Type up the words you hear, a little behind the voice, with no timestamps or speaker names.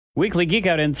Weekly Geek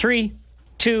Out in 3,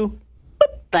 2.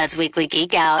 Bud's Weekly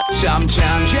Geek Out.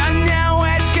 Sometimes you know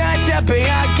it's good to be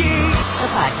a geek. The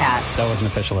podcast. That wasn't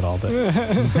official at all, but...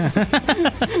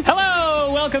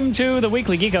 Hello! Welcome to the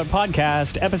Weekly Geek Out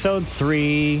podcast, episode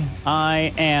 3.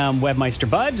 I am Webmeister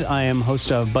Bud. I am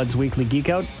host of Bud's Weekly Geek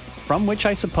Out, from which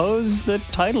I suppose the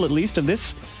title, at least, of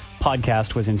this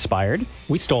podcast was inspired.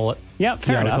 We stole it. Yeah,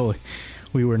 fair enough. Totally.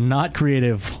 We were not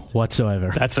creative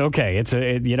whatsoever. That's okay. It's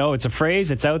a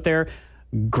phrase. It's out there.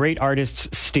 Great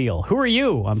artists steal. Who are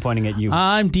you? I'm pointing at you.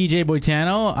 I'm DJ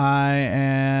Boitano. I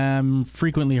am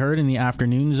frequently heard in the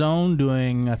afternoon zone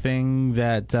doing a thing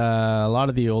that a lot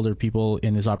of the older people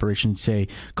in this operation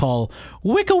call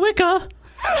wicka wicka.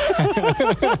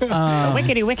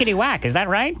 Wickety wickety whack. Is that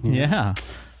right? Yeah.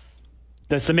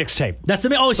 That's the mixtape. That's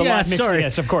the sorry.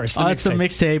 Yes, of course. That's the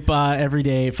mixtape every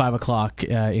day at 5 o'clock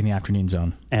in the afternoon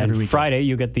zone. And every Friday,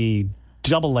 you get the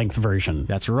double-length version.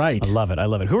 That's right. I love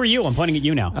it. Who are you? I'm pointing at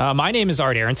you now. My name is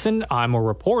Art Aronson. I'm a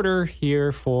reporter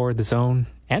here for The Zone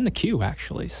and The Q,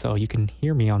 actually. So you can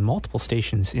hear me on multiple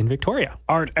stations in Victoria.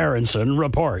 Art Aronson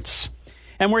reports.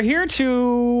 And we're here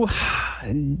to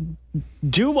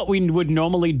do what we would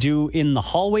normally do in the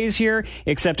hallways here,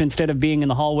 except instead of being in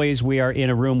the hallways, we are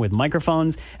in a room with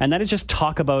microphones. And that is just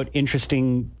talk about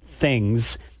interesting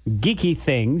things, geeky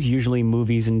things, usually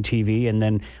movies and TV. And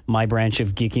then my branch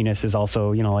of geekiness is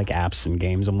also, like apps and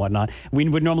games and whatnot. We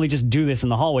would normally just do this in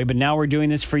the hallway, but now we're doing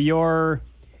this for your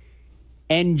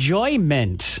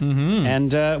enjoyment. Mm-hmm.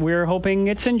 And we're hoping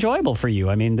it's enjoyable for you.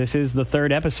 I mean, this is the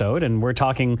third episode, and we're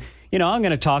talking, I'm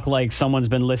going to talk like someone's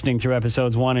been listening through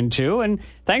episodes 1 and 2, and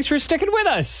thanks for sticking with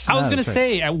us. I was going to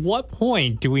say, at what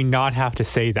point do we not have to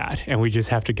say that, and we just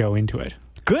have to go into it?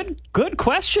 Good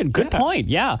question. Good point.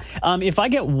 Yeah. If I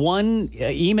get one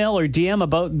email or DM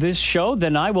about this show,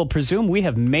 then I will presume we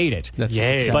have made it. That's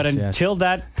success, but until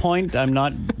that point, I'm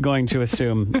not going to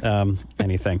assume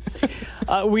anything.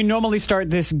 We normally start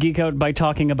this Geek Out by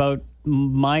talking about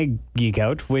my Geek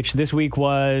Out, which this week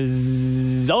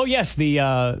was, the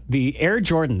Air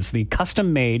Jordans, the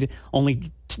custom-made,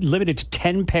 only limited to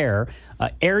 10 pair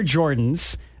Air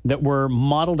Jordans that were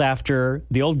modeled after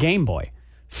the old Game Boy.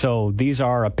 So these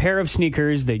are a pair of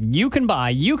sneakers that you can buy.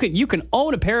 You can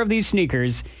own a pair of these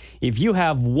sneakers if you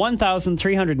have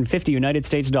 1,350 United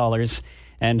States dollars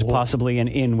and possibly an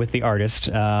in with the artist.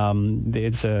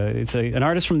 It's an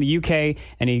artist from the UK,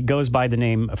 and he goes by the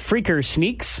name Freaker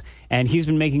Sneaks, and he's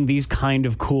been making these kind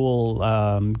of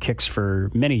cool kicks for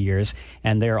many years,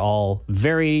 and they're all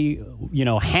very,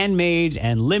 handmade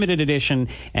and limited edition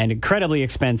and incredibly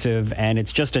expensive, and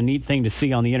it's just a neat thing to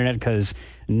see on the internet because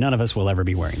none of us will ever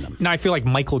be wearing them. Now, I feel like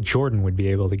Michael Jordan would be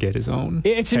able to get his own.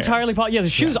 It's entirely possible. Yeah, the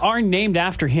shoes are named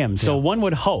after him, so one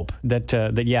would hope that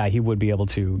he would be able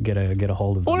to get a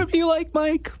hold of them. What would it be like,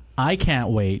 Mike? I can't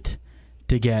wait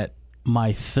to get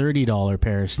my $30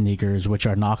 pair of sneakers, which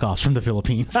are knockoffs from the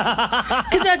Philippines.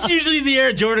 Because that's usually the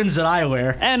Air Jordans that I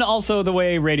wear. And also the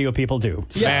way radio people do.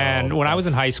 So, and when I was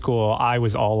in high school, I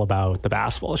was all about the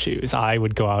basketball shoes. I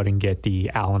would go out and get the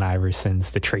Allen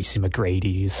Iversons, the Tracy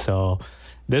McGrady's. So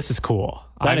this is cool.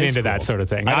 I'm into that sort of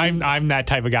thing. I'm that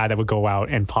type of guy that would go out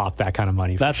and pop that kind of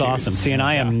money for That's shoes. awesome. See, and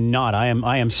I am not. I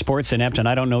am sports inept, and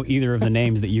I don't know either of the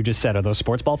names that you just said. Are those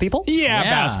sports ball people? Yeah.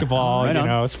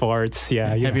 Basketball, sports. Yeah.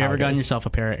 Have you ever gotten yourself a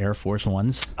pair of Air Force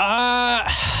Ones?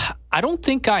 I don't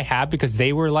think I have, because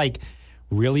they were like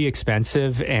really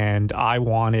expensive, and I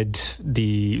wanted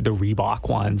the Reebok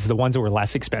ones, the ones that were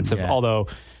less expensive. Yeah. Although,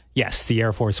 yes, the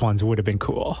Air Force ones would have been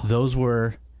cool. Those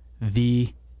were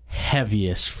the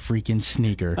heaviest freaking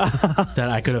sneaker that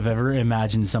I could have ever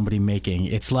imagined somebody making.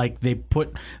 It's like they're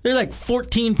like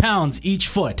 14 pounds each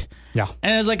foot. Yeah.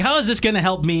 And it's like, how is this going to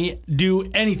help me do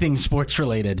anything sports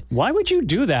related? Why would you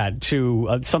do that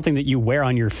to something that you wear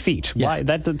on your feet? Yeah. Why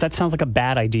that sounds like a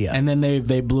bad idea. And then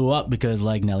they blew up because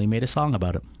Nelly made a song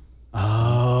about it.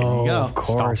 Oh, there you go. Of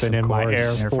course. Stomping in my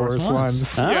Air Force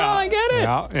ones. Oh, Yeah. I get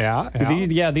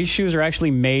it. Yeah. These shoes are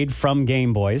actually made from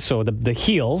Game Boys, so the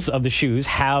heels of the shoes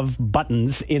have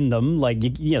buttons in them. Like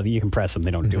you can press them;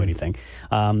 they don't do anything.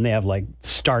 They have like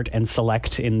start and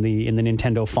select in the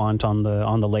Nintendo font on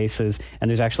the laces, and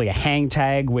there's actually a hang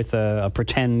tag with a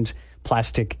pretend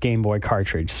plastic Game Boy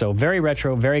cartridge. So very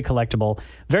retro, very collectible,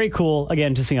 very cool,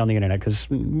 again, to see on the internet, because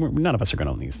none of us are going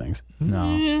to own these things.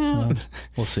 No. Yeah.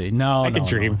 We'll see. No, I could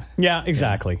dream. Yeah,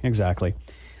 exactly.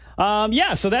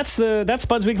 So that's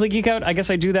Bud's Weekly Geek Out. I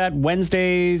guess I do that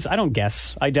Wednesdays. I don't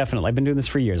guess. I've been doing this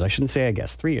for years. I shouldn't say I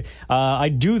guess. 3 years. I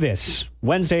do this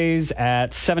Wednesdays at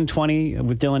 7:20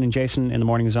 with Dylan and Jason in the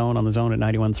Morning Zone on the Zone at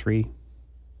 91.3.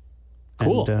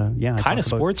 Cool. And, I kind talk of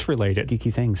about sports related.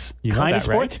 geeky things. You know kind that, of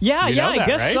sports. right? Yeah, You know I that,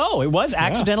 guess right? so. It was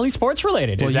accidentally sports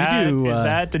related. Is Well, that, you do, is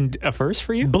that a first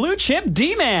for you? Blue chip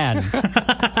D-man.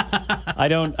 I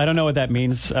don't know what that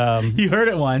means. You heard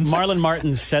it once. Marlon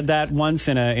Martin said that once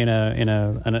in an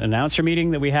announcer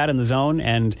meeting that we had in the Zone,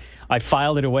 and I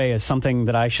filed it away as something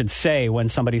that I should say when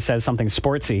somebody says something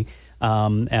sportsy.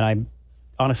 And I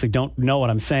honestly don't know what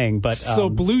I'm saying, but so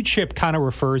blue chip kind of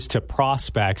refers to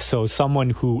prospects, so someone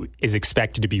who is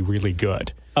expected to be really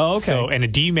good. Oh, okay. So, and a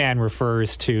D-man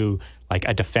refers to like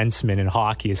a defenseman in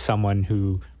hockey is someone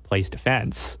who plays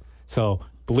defense. So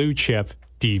blue chip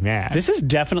D-man. This is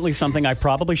definitely something I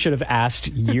probably should have asked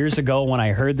years ago when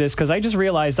I heard this, because I just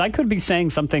realized I could be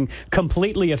saying something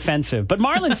completely offensive. But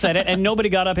Marlon said it, and nobody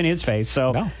got up in his face.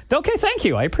 So, okay, thank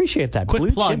you. I appreciate that. Quick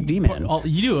Blue plug. chip D-man.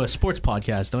 You do a sports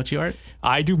podcast, don't you, Art?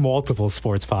 I do multiple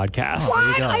sports podcasts.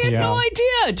 What? I had no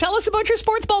idea. Tell us about your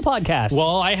sports ball podcast.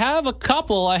 Well, I have a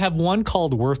couple. I have one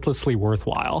called Worthlessly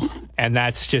Worthwhile, and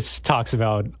that's just talks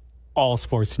about all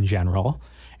sports in general.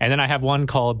 And then I have one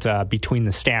called Between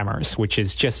the Stammers, which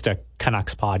is just a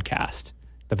Canucks podcast,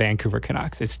 the Vancouver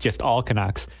Canucks. It's just all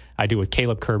Canucks. I do with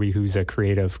Caleb Kirby, who's a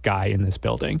creative guy in this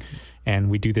building.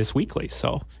 And we do this weekly.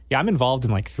 So, yeah, I'm involved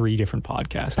in like 3 different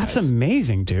podcasts. That's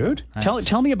amazing, dude. Nice.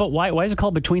 Tell me about why is it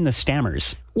called Between the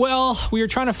Stammers? Well, we were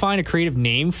trying to find a creative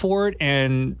name for it.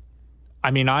 And, I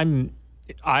mean,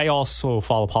 I also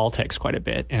follow politics quite a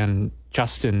bit. And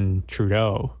Justin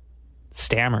Trudeau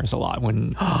stammers a lot when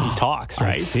he talks,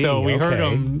 right? So we heard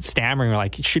him stammering. We're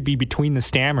like, it should be Between the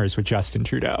Stammers with Justin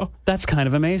Trudeau. That's kind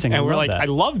of amazing. And we're like, I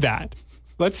love that.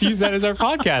 Let's use that as our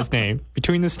podcast name.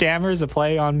 Between the Stammers, a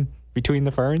play on Between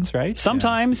the Ferns, right?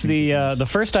 Sometimes the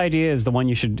first idea is the one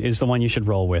you should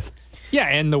roll with. Yeah,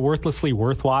 and the Worthlessly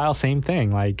Worthwhile, same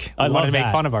thing. Like, I want to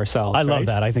make fun of ourselves. I love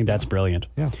that. I think that's brilliant.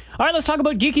 Yeah. All right, let's talk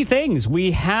about geeky things.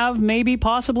 We have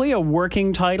possibly a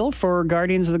working title for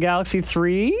Guardians of the Galaxy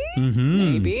 3. Mm-hmm.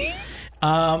 Maybe.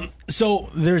 So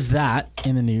there's that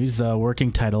in the news, the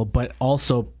working title, but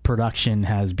also production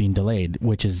has been delayed,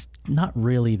 which is not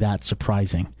really that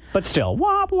surprising. But still,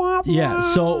 wop, wop, yeah. wop.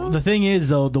 So the thing is,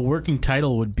 though, the working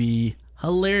title would be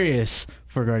hilarious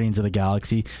for Guardians of the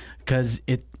Galaxy because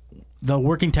the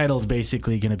working title is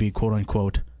basically going to be quote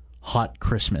unquote Hot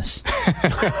Christmas.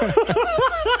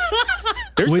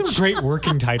 There's some great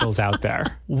working titles out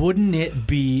there. Wouldn't it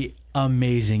be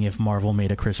amazing if Marvel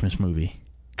made a Christmas movie?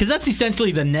 Because that's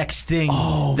essentially the next thing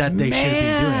that they should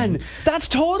be doing. That's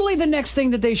totally the next thing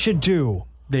that they should do.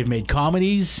 They've made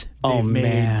comedies. They've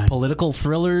made political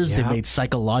thrillers. Yep. They've made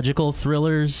psychological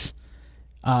thrillers.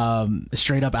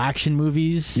 Straight up action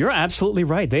movies. You're absolutely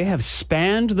right. They have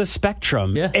spanned the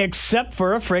spectrum, except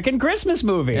for a frickin' Christmas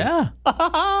movie. Yeah.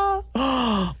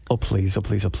 Oh, please. Oh,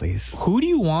 please. Oh, please. Who do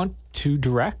you want to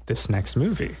direct this next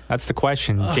movie? That's the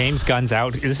question. James Gunn's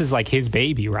out. This is like his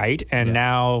baby, right? And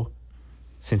now,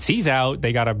 since he's out,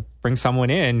 they got to bring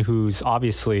someone in who's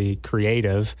obviously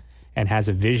creative and has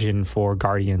a vision for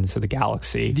Guardians of the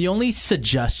Galaxy. The only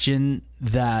suggestion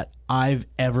that I've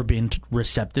ever been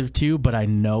receptive to, but I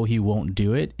know he won't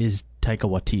do it, is Taika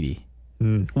Waititi.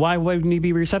 Why wouldn't he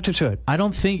be receptive to it? I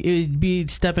don't think it would be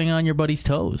stepping on your buddy's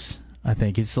toes. I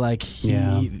think it's like he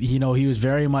was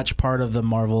very much part of the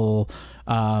Marvel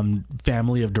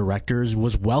family of directors,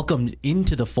 was welcomed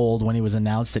into the fold when it was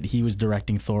announced that he was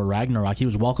directing Thor Ragnarok. He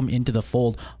was welcomed into the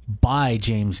fold by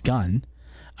James Gunn.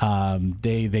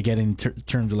 They get in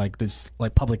terms of like this,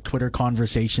 like public Twitter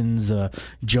conversations,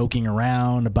 joking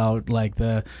around about like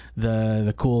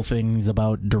the cool things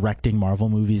about directing Marvel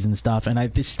movies and stuff. And I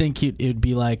just think it'd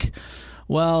be like,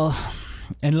 well,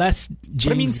 unless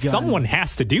James Gunn, someone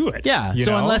has to do it. Yeah.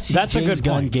 So unless that's James a good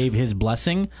Gunn point. gave his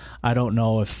blessing, I don't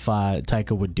know if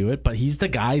Taika would do it. But he's the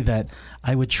guy that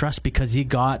I would trust because he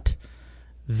got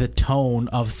the tone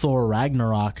of Thor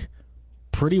Ragnarok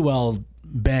pretty well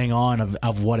bang on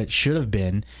of what it should have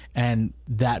been, and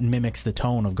that mimics the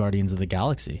tone of Guardians of the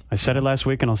Galaxy. I said it last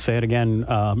week, and I'll say it again.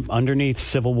 Underneath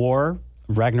Civil War,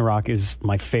 Ragnarok is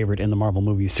my favorite in the Marvel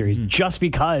movie series, just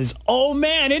because, oh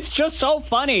man, it's just so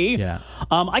funny. Yeah.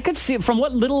 I could see, from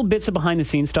what little bits of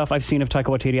behind-the-scenes stuff I've seen of Taika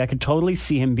Waititi, I could totally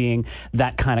see him being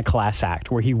that kind of class act,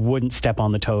 where he wouldn't step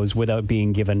on the toes without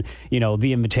being given,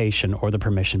 the invitation or the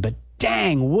permission. But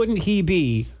dang, wouldn't he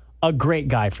be a great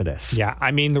guy for this? Yeah,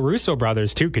 I mean, the Russo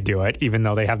brothers, too, could do it, even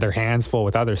though they have their hands full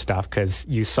with other stuff, because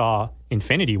you saw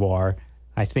Infinity War.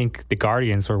 I think the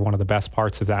Guardians were one of the best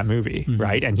parts of that movie,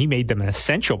 right? And he made them an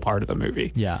essential part of the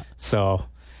movie. Yeah. So,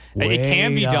 It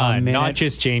can be Wait a done, not minute.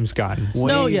 just James Gunn.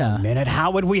 Wait yeah. a minute.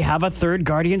 How would we have a third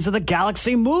Guardians of the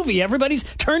Galaxy movie? Everybody's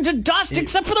turned to dust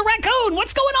except for the raccoon.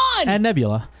 What's going on? And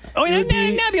Nebula. oh, It would be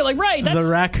and Nebula, right? The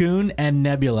raccoon and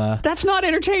Nebula That's not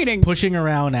entertaining. pushing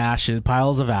around ashes,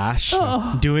 piles of ash,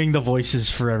 doing the voices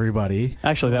for everybody.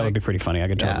 Actually, that would be pretty funny. I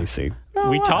could totally see.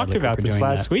 We I talked think about we're this doing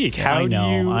last that. week. I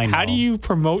know. How do you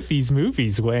promote these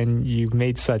movies when you've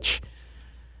made such,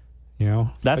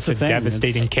 That's such the a thing.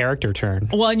 devastating character turn?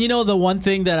 Well, and the one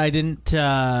thing that I didn't,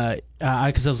 because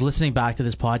I was listening back to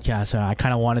this podcast, I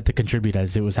kind of wanted to contribute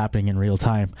as it was happening in real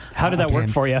time. How did that work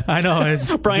for you? I know.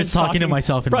 It's Brian's just talking to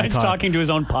myself in Brian's my car. talking to his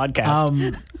own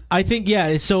podcast. I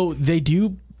think, so they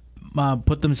do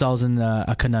put themselves in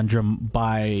a conundrum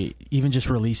by even just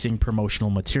releasing promotional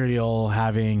material,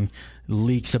 having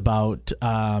leaks about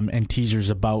and teasers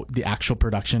about the actual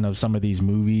production of some of these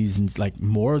movies, and like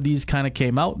more of these kind of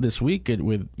came out this week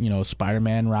with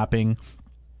Spider-Man wrapping.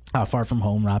 Far From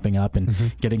Home wrapping up and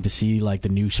getting to see like the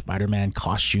new Spider-Man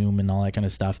costume and all that kind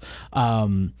of stuff.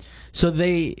 So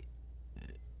they've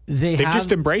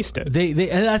just embraced it.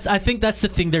 And I think that's the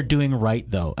thing they're doing right,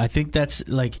 though. I think that's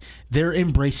like they're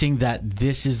embracing that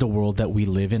this is the world that we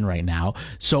live in right now.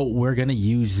 So we're going to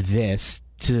use this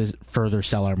to further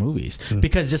sell our movies.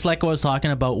 Because just like I was talking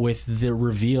about with the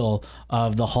reveal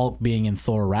of the Hulk being in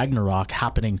Thor Ragnarok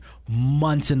happening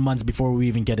months and months before we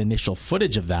even get initial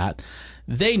footage of that,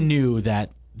 they knew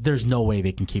that there's no way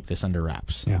they can keep this under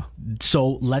wraps. Yeah.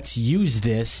 So let's use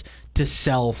this to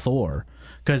sell Thor.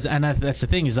 That's the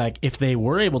thing is like if they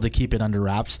were able to keep it under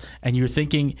wraps and you're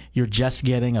thinking you're just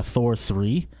getting a Thor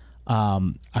 3, a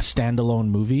standalone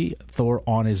movie, Thor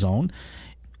on his own,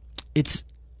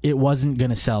 it wasn't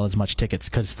going to sell as much tickets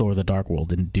because Thor: The Dark World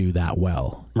didn't do that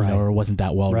well, or it wasn't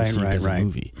that well received as a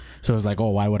movie. So it was like,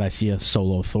 why would I see a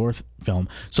solo Thor film?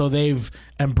 So they've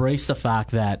embraced the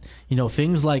fact that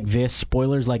things like this,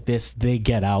 spoilers like this, they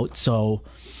get out. So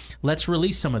let's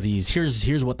release some of these.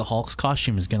 Here's what the Hulk's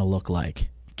costume is going to look like.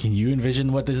 Can you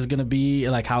envision what this is going to be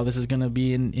like? How this is going to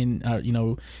be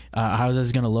how this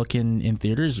is going to look in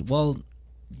theaters? Well,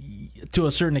 to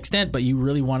a certain extent, but you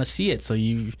really want to see it, so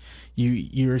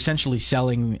you're essentially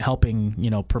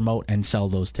helping promote and sell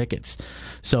those tickets.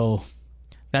 So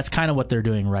that's kind of what they're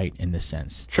doing right in this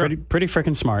sense. Sure. Pretty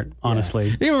freaking smart, honestly.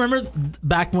 Yeah. You remember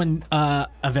back when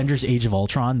Avengers: Age of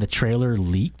Ultron, the trailer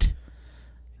leaked?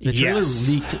 The trailer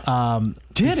leaked.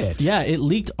 Did it? Yeah, it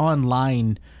leaked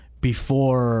online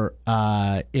before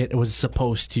it was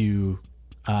supposed to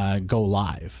go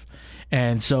live.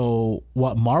 And so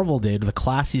what Marvel did, the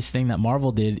classiest thing that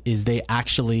Marvel did, is they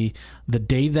actually, the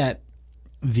day that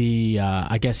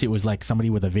I guess it was like somebody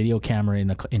with a video camera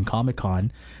in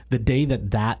Comic-Con, the day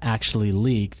that actually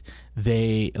leaked,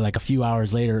 they, like a few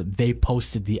hours later, they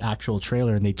posted the actual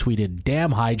trailer and they tweeted,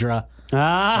 "Damn Hydra."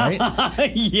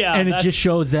 Right? Yeah. And it just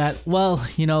shows that,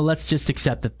 let's just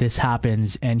accept that this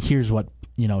happens, and here's what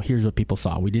people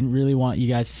saw. We didn't really want you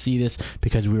guys to see this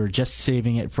because we were just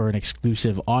saving it for an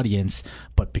exclusive audience,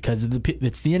 but because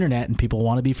it's the internet and people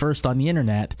want to be first on the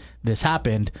internet, this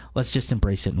happened. Let's just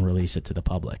embrace it and release it to the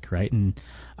public, right? And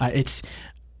it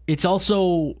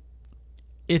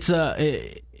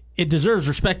deserves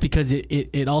respect because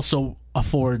it also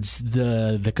affords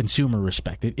the consumer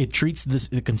respect. It treats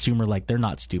the consumer like they're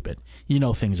not stupid.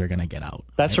 Things are going to get out.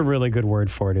 That's a really good word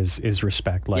for it is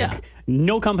respect. Like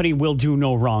no company will do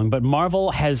no wrong, but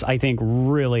Marvel has, I think,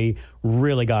 really,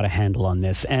 really got a handle on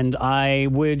this. And I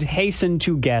would hasten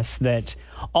to guess that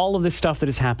all of this stuff that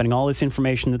is happening, all this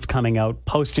information that's coming out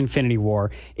post Infinity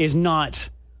War is not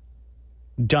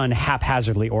done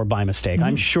haphazardly or by mistake. Mm-hmm.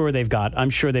 I'm sure they've got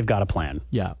a plan.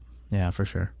 Yeah, for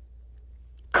sure.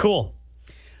 Cool.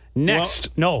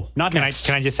 Next. Not next.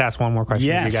 Can I just ask one more question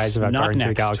Yes, to you guys about not Guardians of the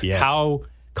next, Galaxy? yes. How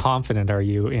confident are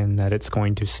you in that it's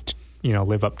going to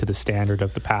live up to the standard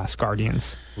of the past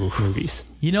Guardians movies?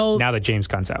 Now that James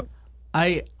Gunn's out.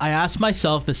 I ask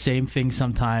myself the same thing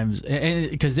sometimes, and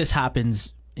because this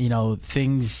happens,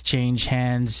 things change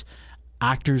hands,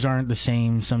 actors aren't the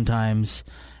same sometimes,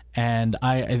 and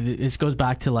this goes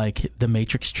back to like the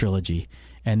Matrix trilogy,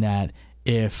 and that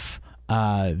if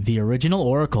the original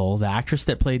Oracle, the actress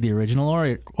that played the original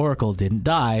Oracle, didn't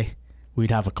die,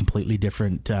 we'd have a completely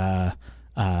different third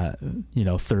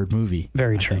movie.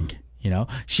 Very I true. think.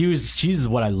 She's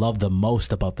what I love the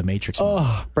most about the Matrix movies.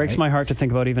 Breaks my heart to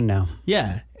think about even now.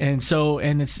 Yeah, and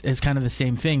it's kind of the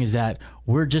same thing, is that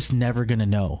we're just never going to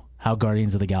know how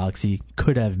Guardians of the Galaxy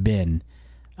could have been.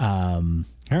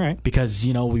 All right, because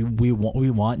we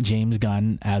want James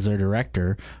Gunn as our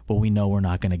director, but we know we're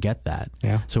not going to get that.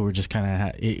 Yeah. So we're just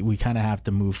kind of we have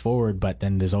to move forward, but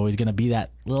then there's always going to be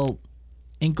that little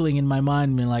inkling in my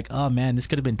mind, being like, oh man, this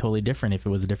could have been totally different if it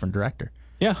was a different director.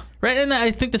 Yeah. Right, and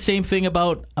I think the same thing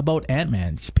about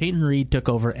Ant-Man. Peyton Reed took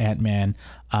over Ant-Man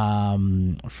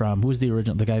from, who was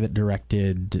the guy that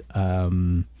directed...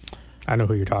 I know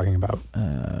who you're talking about.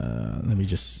 Let me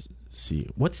just see.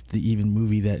 What's the even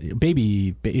movie that...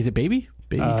 Is it Baby?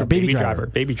 Baby Driver.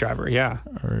 Baby Driver, yeah.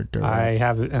 I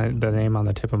have the name on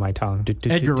the tip of my tongue.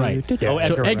 Edgar Wright. Yeah.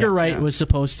 Edgar Wright was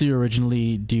supposed to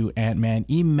originally do Ant-Man.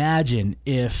 Imagine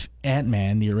if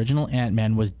Ant-Man, the original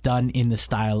Ant-Man, was done in the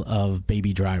style of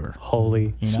Baby Driver.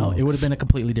 Holy smokes. It would have been a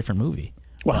completely different movie.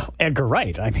 Well, Edgar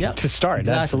Wright, to start,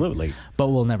 exactly. Absolutely. But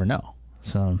we'll never know.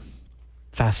 So...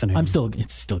 Fascinating.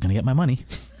 It's still going to get my money.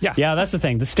 Yeah, that's the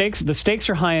thing. The stakes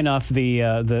are high enough.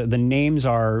 The names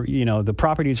are, the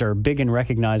properties are big and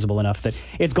recognizable enough that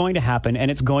it's going to happen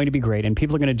and it's going to be great. And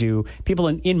people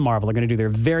in Marvel are going to do their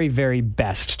very, very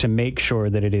best to make sure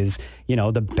that it is,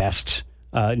 the best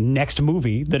next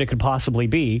movie that it could possibly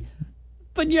be.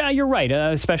 But yeah, you're right.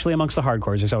 Especially amongst the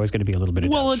hardcores, there's always going to be a little bit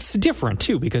of doubt. It's different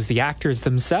too because the actors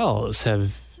themselves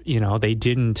have, they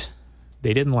didn't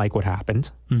like what happened.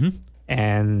 Mm-hmm.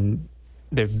 And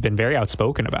they've been very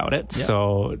outspoken about it. Yeah.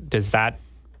 So does that,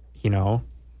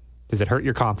 does it hurt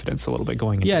your confidence a little bit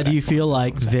going into Yeah, do you feel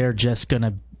like they're just going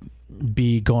to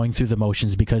be going through the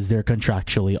motions because they're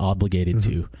contractually obligated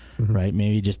to, right?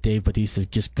 Maybe just Dave Bautista's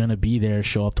just going to be there,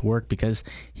 show up to work because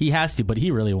he has to, but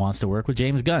he really wants to work with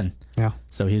James Gunn. Yeah.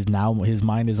 So his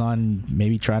mind is on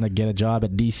maybe trying to get a job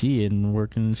at DC and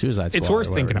work in Suicide Squad. It's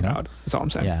worth thinking about. That's all I'm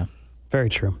saying. Yeah. Very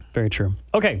true. Very true.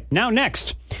 Okay, now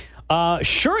next.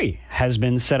 Shuri has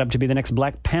been set up to be the next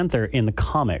Black Panther in the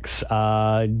comics.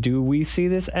 Do we see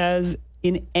this as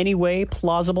in any way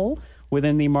plausible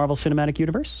within the Marvel Cinematic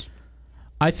Universe?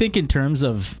 I think in terms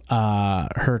of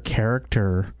her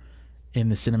character in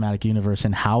the cinematic universe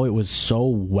and how it was so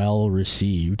well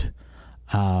received,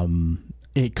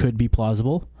 it could be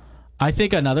plausible. I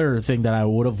think another thing that I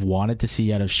would have wanted to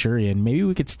see out of Shuri, and maybe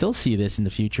we could still see this in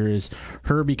the future, is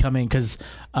her becoming, because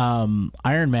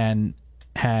Iron Man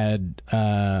has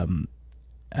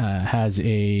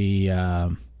a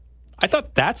I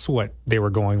thought that's what they were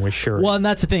going with Shuri. Well, and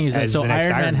that's the thing is that so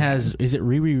Iron Man has, is it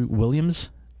Riri Williams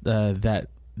that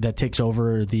takes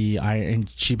over the Iron, and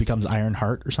she becomes Iron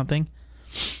Heart or something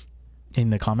in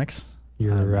the comics?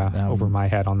 You're over my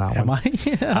head on that one. Am I?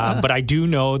 Yeah. But I do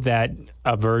know that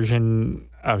a version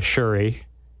of Shuri,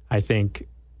 I think,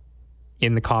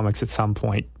 in the comics at some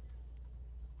point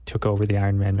took over the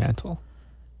Iron Man mantle.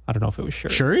 I don't know if it was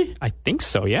Shuri. Shuri? I think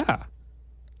so, yeah.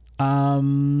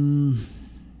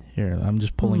 Here, I'm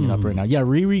just pulling it up right now. Yeah,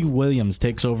 Riri Williams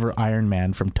takes over Iron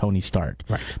Man from Tony Stark.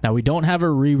 Right. Now, we don't have a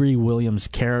Riri Williams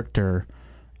character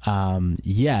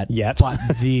yet. But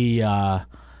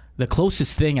the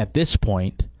closest thing at this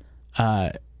point,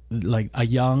 like a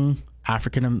young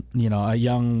African, a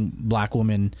young black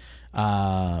woman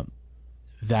that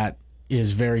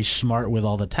is very smart with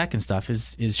all the tech and stuff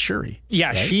is Shuri. Yeah,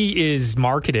 right? She is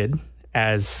marketed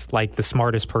as like the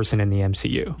smartest person in the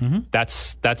MCU. Mm-hmm.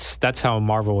 That's how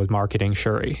Marvel was marketing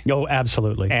Shuri. Oh,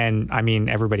 absolutely. And I mean,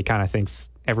 everybody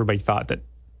thought that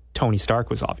Tony Stark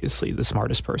was obviously the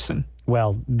smartest person.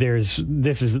 Well, this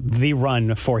is the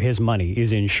run for his money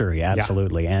is in Shuri,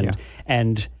 absolutely. Yeah.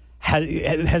 And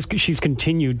she's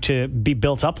continued to be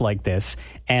built up like this,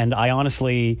 and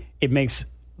it makes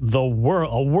a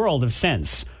world of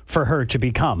sense for her to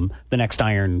become the next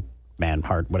Iron Man,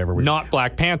 Heart, whatever. Not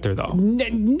Black Panther, though.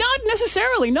 Not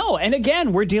necessarily, no. And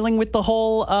again, we're dealing with the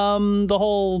whole,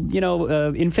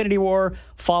 Infinity War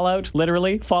Fallout,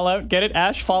 literally Fallout. Get it,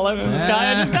 Ash? Fallout from the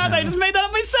sky. I just made that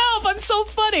up myself. I'm so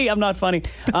funny. I'm not funny.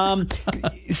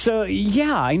 So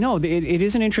yeah, I know it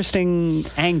is an interesting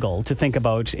angle to think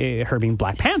about her being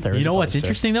Black Panther. You know what's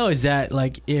interesting though is that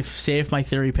if my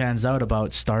theory pans out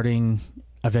about starting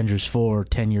Avengers 4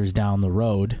 10 years down the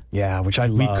road. Yeah, which I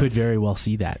love. We could very well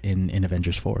see that in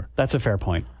Avengers 4. That's a fair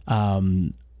point.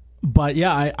 But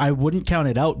yeah, I wouldn't count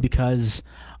it out because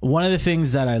one of the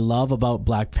things that I love about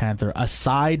Black Panther,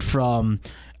 aside from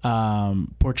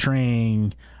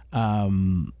portraying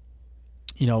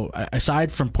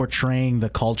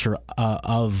the culture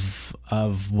of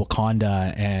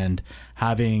Wakanda and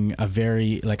having a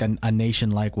very a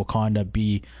nation like Wakanda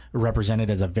be represented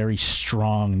as a very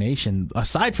strong nation.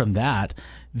 Aside from that,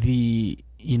 the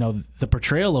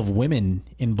portrayal of women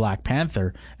in Black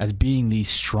Panther as being these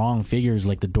strong figures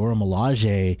like the Dora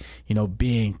Milaje,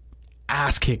 being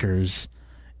ass kickers,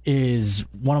 is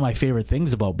one of my favorite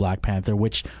things about Black Panther,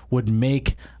 which would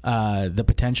make the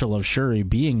potential of Shuri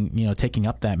being, taking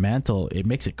up that mantle, it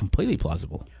makes it completely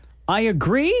plausible. I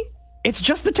agree. It's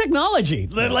just the technology.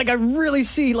 I really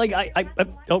see,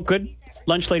 good.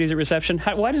 lunch ladies at reception.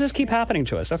 Why does this keep happening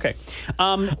to us? Okay.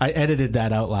 I edited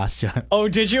that out last time. Oh,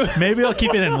 did you? Maybe I'll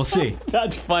keep it in. We'll see.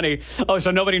 That's funny. Oh,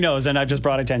 so nobody knows, and I've just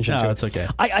brought attention to it. It's okay.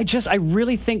 I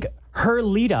really think her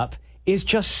lead up is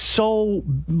just so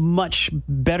much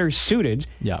better suited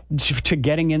to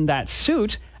getting in that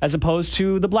suit as opposed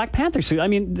to the Black Panther suit. I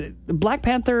mean, the Black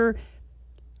Panther,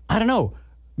 I don't know,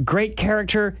 great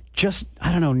character, just,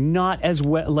 I don't know, not as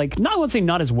well, like, I won't say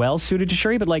not as well suited to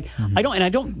Shuri, but like, I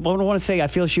don't want to say I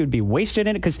feel she would be wasted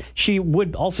in it, because she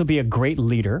would also be a great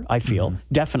leader, I feel,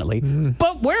 definitely.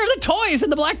 But where are the toys in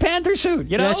the Black Panther suit,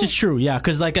 you know? That's just true, yeah,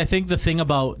 because like, I think the thing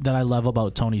that I love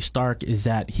about Tony Stark is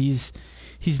that he's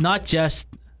not just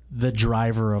the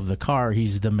driver of the car,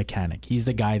 he's the mechanic. He's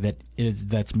the guy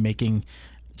that's making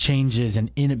changes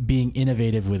and being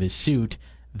innovative with his suit.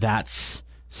 That's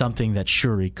something that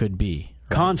Shuri could be.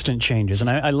 Right? Constant changes, and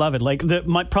I love it. Like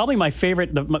probably my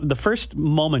favorite, the first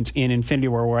moment in Infinity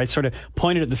War where I sort of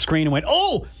pointed at the screen and went,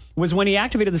 "Oh!" was when he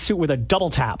activated the suit with a double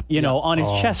tap, on his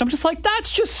chest. I'm just like,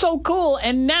 that's just so cool.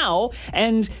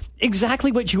 And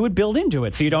exactly what you would build into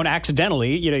it, so you don't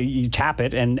accidentally, you tap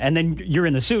it and then you're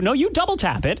in the suit. No, you double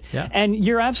tap it, and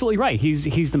you're absolutely right.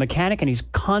 He's the mechanic, and he's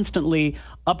constantly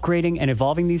upgrading and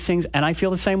evolving these things. And I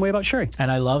feel the same way about Shuri.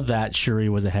 And I love that Shuri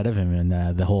was ahead of him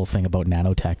in the whole thing about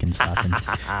nanotech and stuff.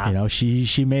 And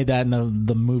she made that in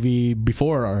the movie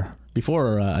before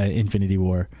Infinity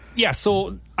War. Yeah,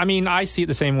 so, I mean, I see it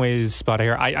the same way as Spot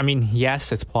here. I mean,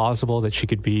 yes, it's plausible that she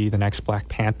could be the next Black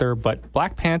Panther, but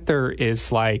Black Panther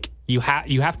is like, you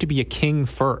have to be a king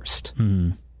first,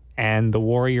 and the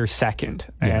warrior second.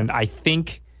 Yeah. And I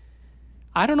think,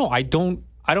 I don't know, I don't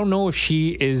know if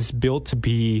she is built to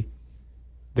be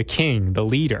the king, the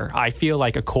leader. I feel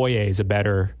like Okoye is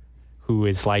who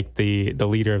is like the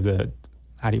leader of the,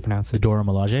 how do you pronounce it? The Dora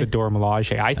Milaje? The Dora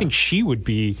Milaje. I think she would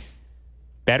be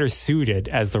better suited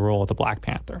as the role of the Black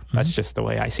Panther. That's just the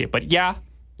way I see it. But yeah,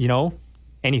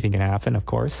 anything can happen, of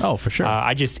course. Oh, for sure.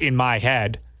 I just, in my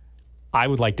head, I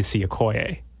would like to see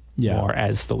Okoye more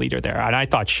as the leader there. And I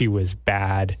thought she was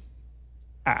bad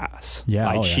ass.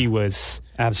 Yeah. She was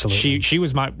absolutely. She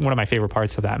was one of my favorite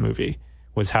parts of that movie,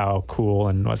 was how cool,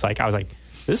 and I was like,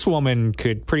 this woman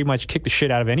could pretty much kick the shit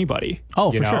out of anybody.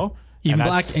 Oh, for sure. Even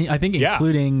Black, I think,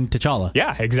 including T'Challa.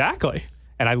 Yeah, exactly.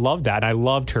 And I loved that. And I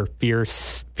loved her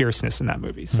fierceness in that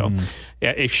movie. So,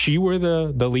 yeah, if she were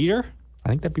the leader, I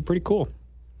think that'd be pretty cool.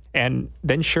 And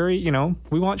then Shuri,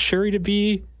 we want Shuri to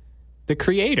be the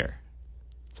creator.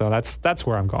 So that's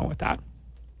where I'm going with that.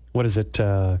 What is it?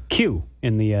 Q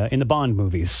in the Bond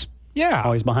movies. Yeah,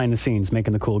 always behind the scenes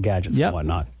making the cool gadgets and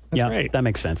whatnot. That's great. That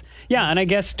makes sense. Yeah, and I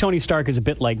guess Tony Stark is a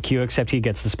bit like Q, except he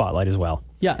gets the spotlight as well.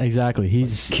 Yeah, exactly.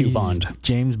 He's Bond.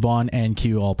 James Bond and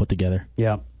Q all put together.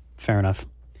 Yeah, fair enough.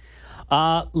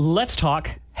 Let's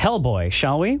talk Hellboy,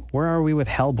 shall we? Where are we with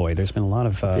Hellboy? There's been a lot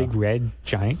of... Big red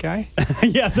giant guy?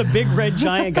 Yeah, the big red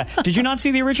giant guy. Did you not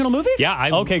see the original movies? Yeah,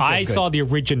 I saw the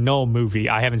original movie.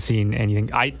 I haven't seen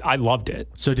anything. I loved it.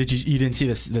 So you didn't see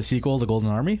the sequel, The Golden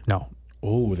Army? No.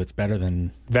 Oh, that's better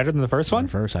than the first one?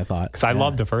 The first, I thought. Because I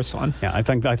loved the first one. Yeah, I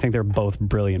think they're both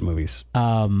brilliant movies.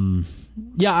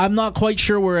 Yeah, I'm not quite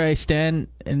sure where I stand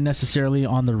necessarily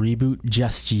on the reboot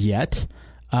just yet.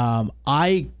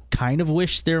 I kind of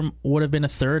wish there would have been a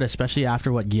third, especially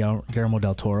after what Guillermo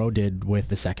del Toro did with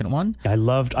the second one. I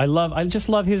just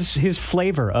love his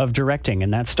flavor of directing,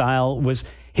 and that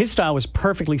his style was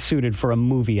perfectly suited for a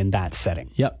movie in that setting.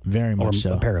 Yep, very much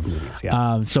so. A pair of movies,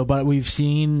 yeah. But we've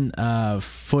seen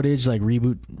footage, like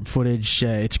reboot footage.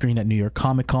 It's screened at New York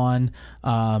Comic Con,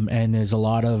 and there's a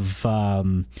lot of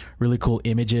really cool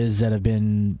images that have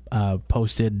been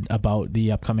posted about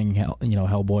the upcoming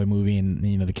Hellboy movie, and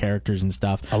the characters and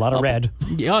stuff. A lot of red.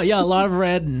 Yeah, a lot of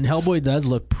red. And Hellboy does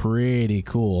look pretty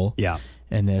cool. Yeah.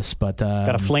 In this, but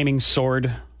got a flaming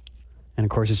sword. And, of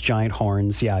course, his giant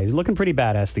horns. Yeah, he's looking pretty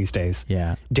badass these days.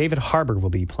 Yeah. David Harbour will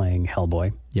be playing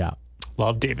Hellboy. Yeah.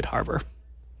 Love David Harbour.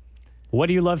 What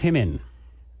do you love him in?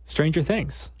 Stranger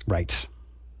Things. Right.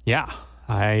 Yeah.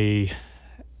 And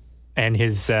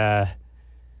his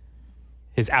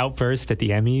outburst at the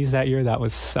Emmys that year, that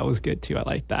was good, too. I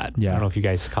like that. Yeah. I don't know if you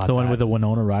guys caught the one with the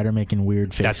Winona Ryder making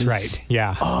weird faces. That's right.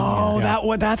 Yeah. Oh,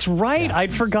 yeah. That's right. Yeah.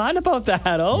 I'd forgotten about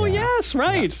that. Oh, yes,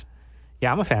 right. Yeah.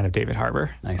 Yeah, I'm a fan of David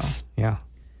Harbour. Nice. So, yeah.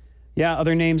 Yeah,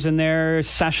 other names in there: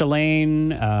 Sasha Lane,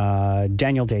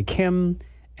 Daniel Day Kim,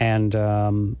 and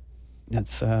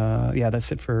that's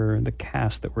it for the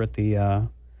cast that were at the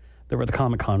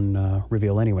Comic-Con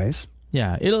reveal. Anyways,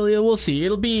 Yeah, we'll see.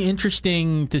 It'll be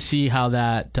interesting to see how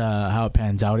that how it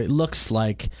pans out. It looks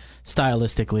like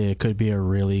stylistically it could be a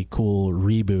really cool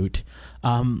reboot.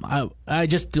 I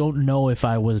just don't know if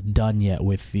I was done yet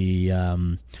with the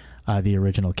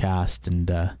original cast and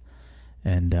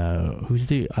who's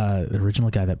the original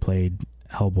guy that played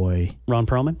Hellboy? Ron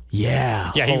Perlman?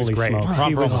 Yeah. Yeah, he was Holy great. smokes. Ron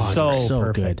He was Perlman. so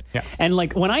good. perfect. Yeah. And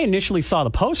like when I initially saw the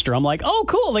poster, I'm like, oh,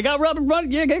 cool. They got Ron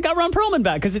Perlman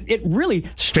back because it really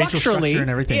structurally, structure and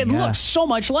everything, it looks so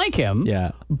much like him.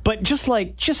 Yeah. But just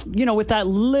with that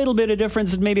little bit of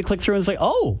difference, it maybe click through and it's like,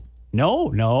 oh,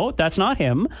 no, that's not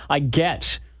him. I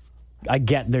get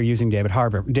they're using David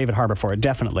Harbour for it,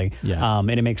 definitely. Yeah. And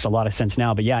it makes a lot of sense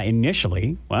now. But yeah,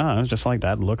 initially, wow, it was just like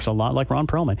that. Looks a lot like Ron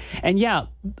Perlman. And yeah,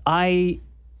 I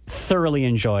thoroughly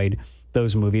enjoyed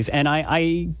those movies. And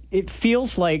it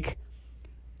feels like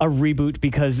a reboot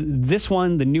because this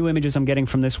one, the new images I'm getting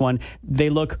from this one, they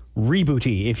look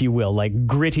rebooty, if you will, like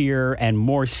grittier and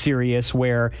more serious,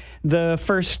 where the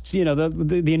first,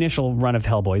 the initial run of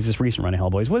Hellboys, this recent run of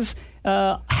Hellboys, was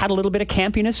had a little bit of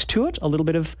campiness to it, a little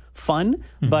bit of fun,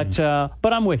 but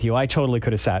I'm with you. I totally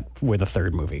could have sat with a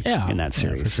third movie in that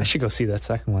series. I should go see that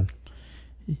second one.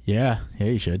 Yeah,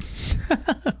 you should.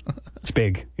 It's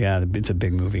big. Yeah, it's a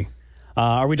big movie.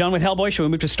 Are we done with Hellboy? Should we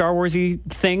move to Star Wars-y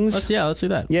things? Let's do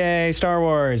that. Yay, Star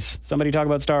Wars. Somebody talk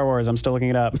about Star Wars. I'm still looking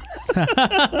it up.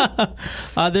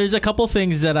 There's a couple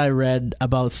things that I read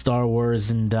about Star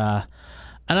Wars, and I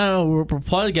don't know, we'll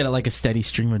probably get like a steady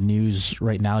stream of news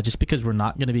right now just because we're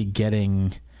not going to be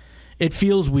getting... It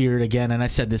feels weird, again, and I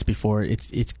said this before,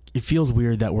 it feels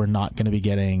weird that we're not going to be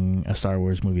getting a Star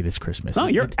Wars movie this Christmas. No,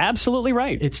 you're absolutely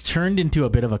right. It's turned into a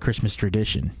bit of a Christmas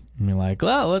tradition. I mean, like,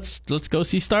 well, let's go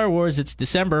see Star Wars. It's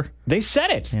December. They said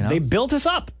it. They built us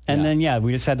up. And then,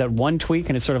 we just had that one tweak,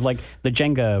 and it's sort of like the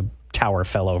Jenga tower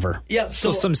fell over. Yeah.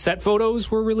 So some set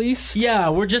photos were released? Yeah,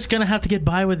 we're just going to have to get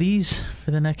by with these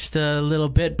for the next little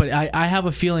bit. But I have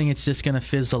a feeling it's just going to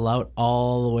fizzle out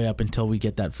all the way up until we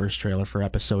get that first trailer for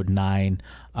Episode 9.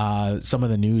 Some of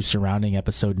the news surrounding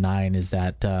Episode 9 is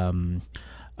that...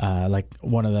 like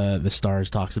one of the stars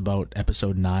talks about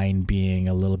Episode 9 being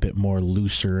a little bit more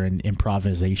looser and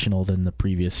improvisational than the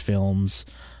previous films.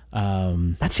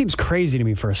 That seems crazy to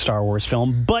me for a Star Wars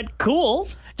film, but cool.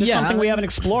 Just something we haven't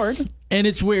explored. And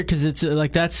it's weird because it's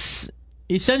like that's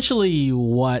essentially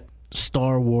what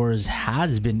Star Wars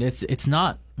has been. It's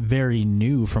not very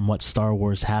new from what Star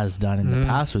Wars has done in the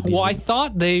past. I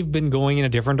thought they've been going in a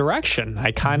different direction.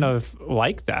 I kind of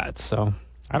like that. So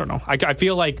I don't know. I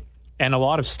feel like... And a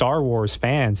lot of Star Wars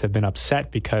fans have been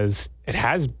upset because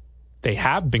they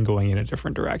have been going in a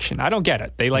different direction. I don't get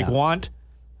it. They want,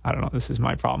 I don't know, this is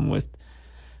my problem with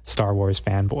Star Wars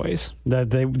fanboys.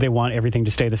 They want everything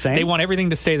to stay the same? They want everything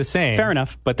to stay the same. Fair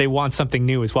enough. But they want something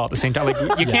new as well at the same time.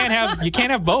 Like you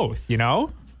can't have both, you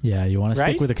know? Yeah, you want to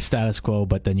stick with the status quo,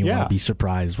 but then you want to be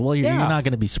surprised. Well, you're not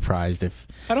going to be surprised if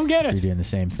I don't get it. You're doing the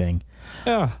same thing.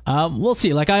 Yeah. We'll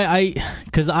see. Like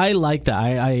because I like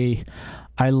that.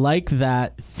 I like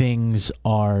that things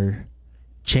are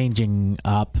changing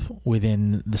up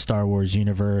within the Star Wars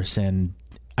universe and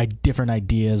different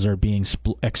ideas are being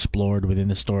explored within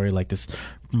the story. Like this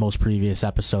most previous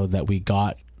episode that we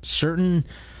got, certain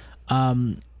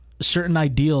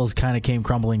ideals kind of came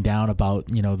crumbling down about,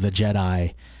 the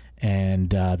Jedi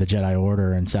and the Jedi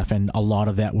Order and stuff. And a lot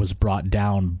of that was brought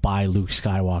down by Luke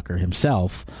Skywalker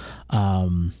himself.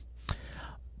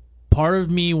 Part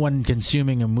of me, when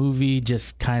consuming a movie,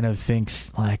 just kind of thinks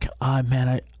like,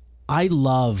 man, I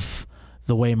love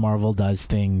the way Marvel does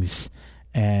things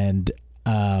and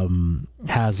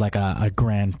has like a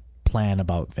grand plan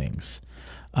about things.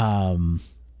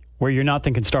 Where you're not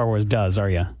thinking Star Wars does, are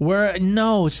you? And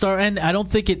I don't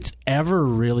think it's ever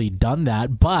really done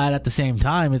that. But at the same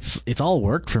time, it's all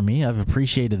worked for me. I've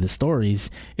appreciated the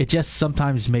stories. It just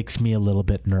sometimes makes me a little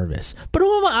bit nervous. But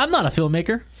I'm not a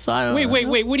filmmaker, so I don't.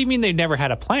 Wait. What do you mean they never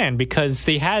had a plan? Because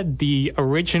they had the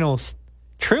original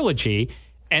trilogy,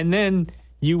 and then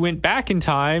you went back in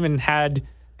time and had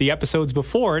the episodes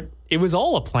before it. It was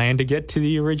all a plan to get to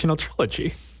the original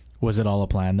trilogy. Was it all a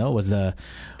plan though?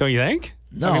 Don't you think?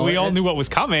 No, I mean, we all knew what was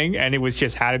coming, and it was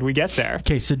just how did we get there?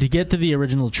 Okay, so to get to the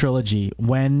original trilogy,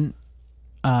 when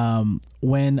A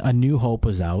New Hope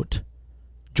was out,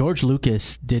 George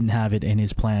Lucas didn't have it in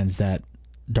his plans that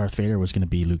Darth Vader was going to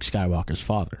be Luke Skywalker's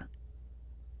father.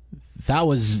 That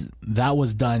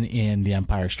was done in The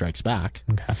Empire Strikes Back.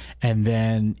 Okay. And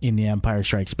then in The Empire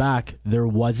Strikes Back, there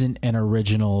wasn't an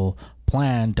original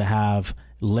plan to have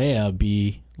Leia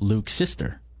be Luke's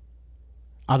sister.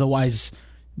 Otherwise,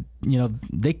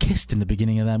 they kissed in the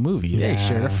beginning of that movie. They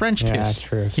shared a French kiss. That's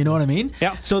true. You know what I mean?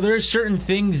 Yeah. So there's certain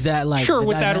things that like sure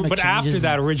with that, but after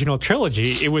that original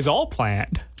trilogy, it was all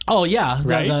planned. Oh yeah,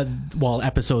 right.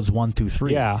 Episodes 1 through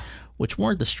 3. Yeah. Which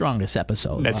weren't the strongest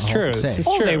episodes. That's true.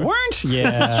 They weren't.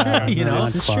 Yeah,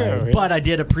 it's true. But I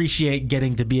did appreciate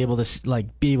getting to be able to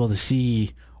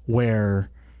see where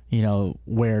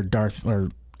Darth or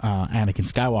Anakin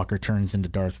Skywalker turns into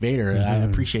Darth Vader. I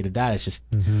appreciated that. It's just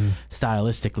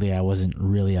stylistically, I wasn't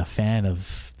really a fan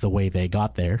of the way they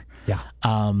got there. Yeah.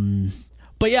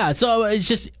 But yeah, so it's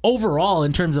just overall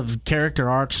in terms of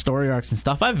character arcs, story arcs, and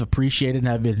stuff, I've appreciated and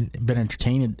I've been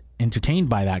entertained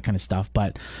by that kind of stuff.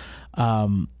 But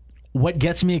what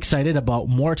gets me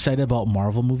more excited about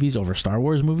Marvel movies over Star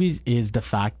Wars movies is the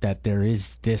fact that there is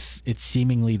it's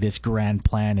seemingly this grand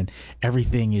plan and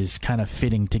everything is kind of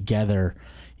fitting together,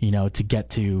 to get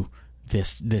to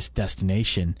this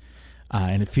destination.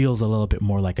 And it feels a little bit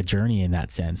more like a journey in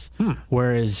that sense.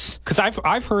 Whereas, because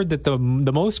I've heard that the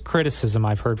most criticism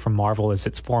I've heard from Marvel is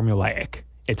it's formulaic.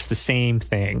 It's the same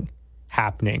thing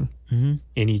happening in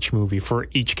each movie for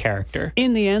each character.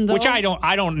 In the end, though, which I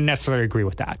don't necessarily agree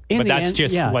with that. But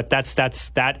that's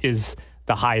that is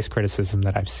the highest criticism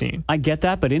that I've seen. I get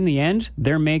that, but in the end,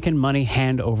 they're making money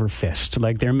hand over fist.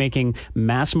 Like they're making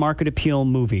mass market appeal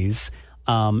movies.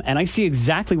 And I see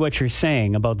exactly what you're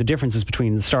saying about the differences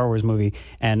between the Star Wars movie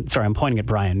and... Sorry, I'm pointing at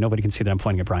Bryan. Nobody can see that I'm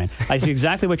pointing at Bryan. I see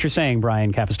exactly what you're saying,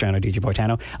 Bryan Capistrano, DJ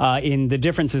Boitano, in the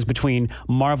differences between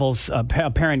Marvel's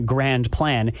apparent grand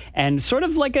plan and sort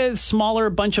of like a smaller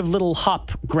bunch of little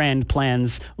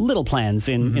little plans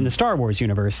in the Star Wars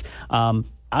universe.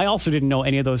 I also didn't know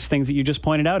any of those things that you just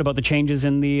pointed out about the changes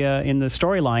in the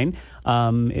storyline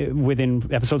within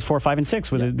episodes 4, 5, and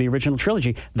 6 with the original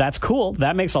trilogy. That's cool.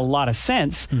 That makes a lot of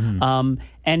sense.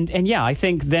 And yeah, I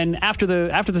think then after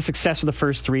the success of the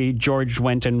first 3, George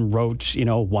went and wrote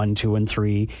 1, 2, and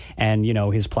 3, and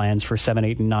his plans for 7,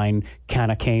 8, and 9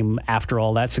 kind of came after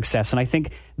all that success. And I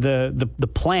think the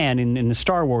plan in the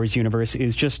Star Wars universe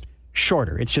is just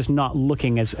shorter. It's just not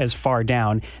looking as far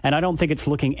down, and I don't think it's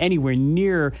looking anywhere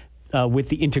near with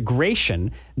the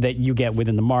integration that you get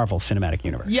within the Marvel Cinematic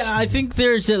Universe. Yeah, I think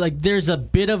there's a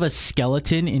bit of a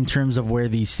skeleton in terms of where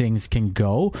these things can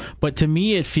go, but to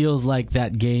me it feels like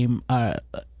that game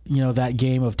that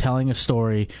game of telling a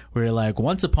story where you're like,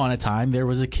 once upon a time there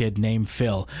was a kid named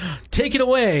Phil. Take it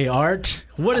away, Art.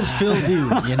 What does Phil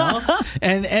do?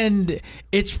 And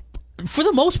it's, for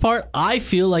the most part, I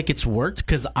feel like it's worked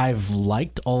because I've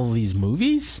liked all of these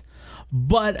movies.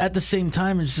 But at the same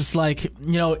time, it's just like,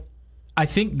 I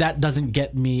think that doesn't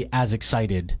get me as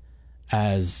excited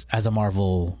as a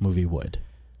Marvel movie would.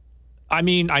 I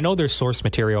mean, I know there's source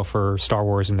material for Star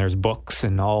Wars and there's books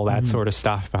and all that sort of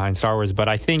stuff behind Star Wars. But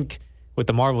I think with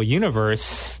the Marvel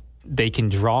Universe, they can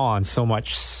draw on so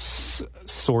much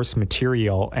source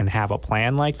material and have a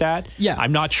plan like that. Yeah.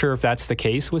 I'm not sure if that's the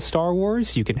case with Star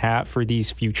Wars. You can have for these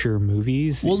future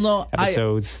movies. Well, no,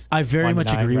 episodes. I very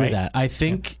much agree with that. I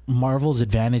think Marvel's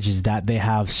advantage is that they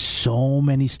have so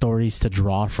many stories to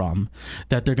draw from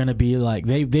that they're going to be like,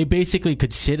 they basically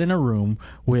could sit in a room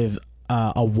with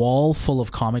a wall full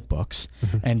of comic books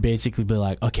and basically be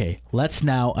like, okay, let's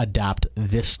now adapt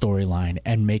this storyline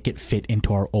and make it fit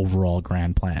into our overall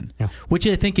grand plan, which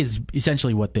I think is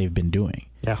essentially what they've been doing.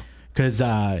 Yeah. Because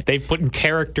they've put in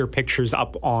character pictures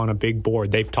up on a big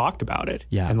board. They've talked about it.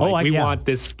 Yeah. And we want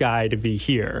this guy to be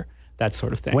here. That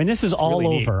sort of thing. When this is all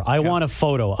really over, I want a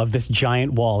photo of this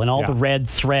giant wall and all the red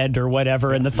thread or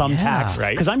whatever and the thumbtacks.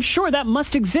 Because I'm sure that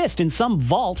must exist in some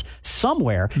vault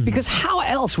somewhere, because how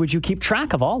else would you keep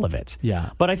track of all of it?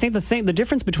 Yeah. But I think the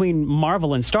difference between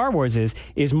Marvel and Star Wars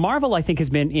is Marvel, I think,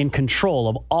 has been in control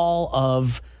of all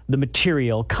of the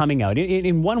material coming out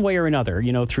in one way or another,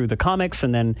 through the comics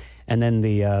and then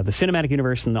the cinematic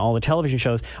universe and all the television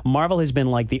shows. Marvel has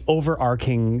been like the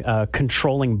overarching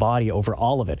controlling body over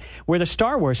all of it, where the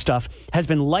Star Wars stuff has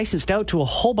been licensed out to a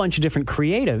whole bunch of different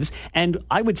creatives, and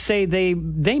I would say they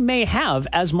may have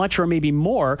as much or maybe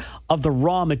more of the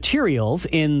raw materials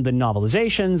in the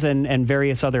novelizations and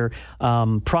various other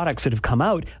products that have come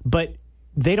out, but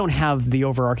they don't have the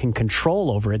overarching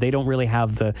control over it. They don't really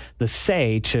have the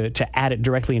say to add it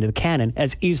directly into the canon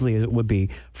as easily as it would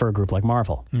be for a group like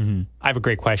Marvel. I have a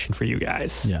great question for you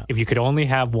guys. Yeah. If you could only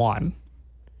have one,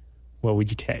 what would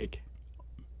you take?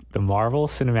 The Marvel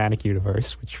Cinematic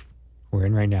Universe, which we're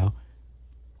in right now,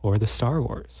 or the Star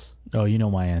Wars? Oh, you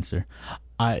know my answer.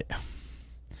 Because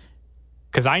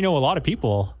I know a lot of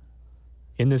people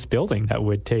in this building that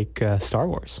would take Star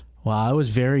Wars. Well, I was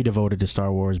very devoted to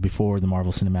Star Wars before the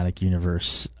Marvel Cinematic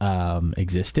Universe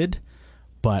existed,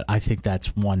 but I think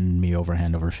that's won me over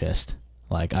hand over fist.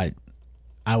 Like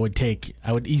I would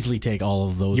easily take all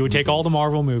of those. You would take all the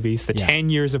Marvel movies, the 10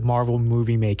 years of Marvel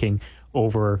movie making,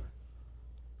 over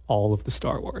all of the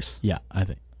Star Wars. Yeah, I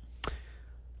think.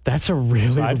 That's a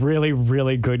really,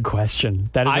 really good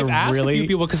question. That is I've asked a few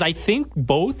people because I think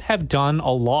both have done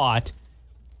a lot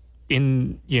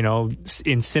in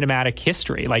cinematic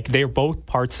history. Like, they're both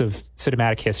parts of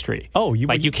cinematic history. Oh,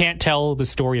 you can't tell the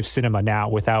story of cinema now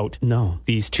without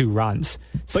these two runs.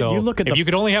 So you look at if you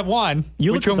could only have one,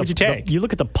 which one would you take? You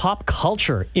look at the pop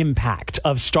culture impact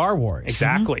of Star Wars.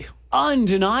 Exactly.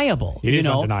 Undeniable. It is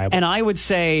undeniable. And I would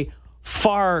say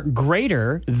far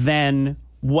greater than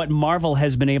what Marvel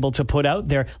has been able to put out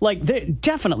there. Like, they're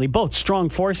definitely both strong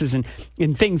forces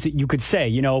in things that you could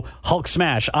say, Hulk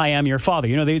smash, I am your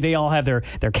father. They all have their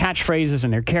catchphrases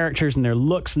and their characters and their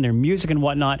looks and their music and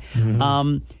whatnot.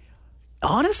 Mm-hmm.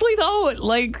 Honestly, though,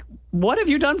 like, what have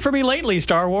you done for me lately,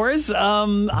 Star Wars?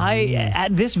 At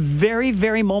this very,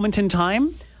 very moment in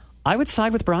time, I would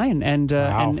side with Bryan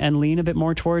and lean a bit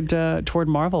more toward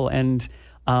Marvel. And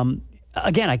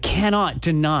again, I cannot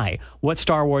deny what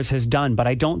Star Wars has done, but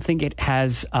I don't think it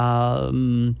has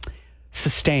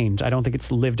sustained. I don't think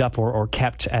it's lived up or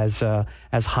kept as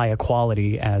high a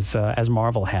quality as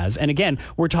Marvel has. And again,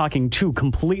 we're talking two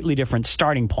completely different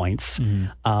starting points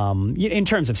in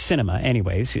terms of cinema,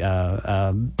 anyways.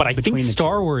 But I think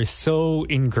Star Wars is so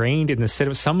ingrained in the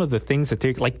cinema. Some of the things that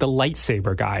they like, the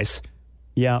lightsaber guys.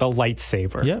 Yeah, the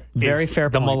lightsaber. Yeah, very fair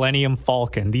point. The Millennium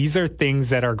Falcon. These are things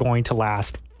that are going to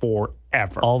last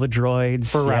forever. All the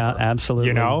droids. Forever. Yeah,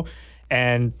 absolutely.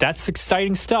 And that's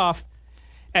exciting stuff.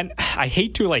 And I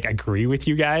hate to agree with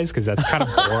you guys because that's kind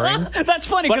of boring. That's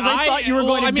funny because I thought you were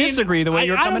going to disagree the way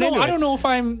you're coming into it. I don't know if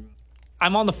I'm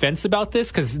on the fence about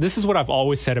this because this is what I've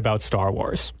always said about Star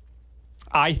Wars.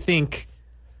 I think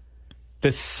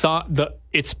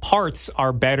its parts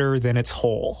are better than its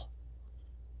whole.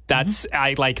 That's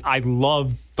I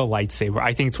love the lightsaber.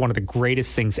 I think it's one of the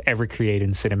greatest things ever created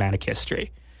in cinematic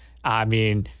history. I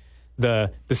mean,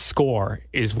 the score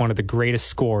is one of the greatest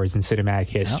scores in cinematic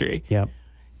history. Yep.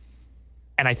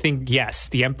 And I think, yes,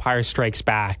 The Empire Strikes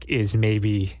Back is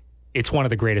it's one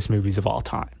of the greatest movies of all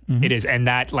time. Mm-hmm. It is. And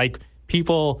that,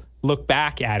 people look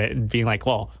back at it and being like,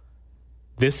 well,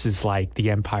 this is like The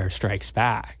Empire Strikes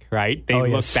Back, right? They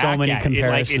look back so many at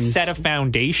comparisons. It set a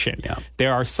foundation. Yeah.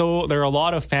 There are a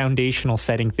lot of foundational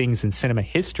setting things in cinema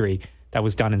history that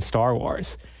was done in Star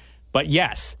Wars. But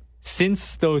yes,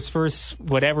 since those first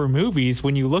whatever movies,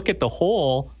 when you look at the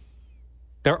whole,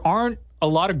 there aren't a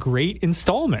lot of great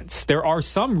installments. There are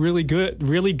some really good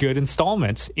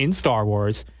installments in Star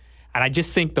Wars. And I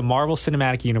just think the Marvel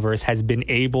Cinematic Universe has been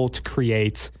able to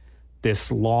create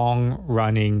this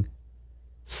long-running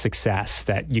success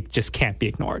that you just can't be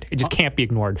ignored. It just can't be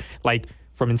ignored.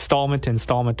 From installment to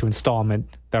installment to installment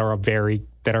that are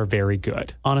very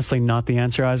good. Honestly, not the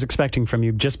answer I was expecting from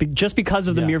you. Just because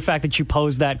of the mere fact that you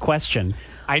posed that question.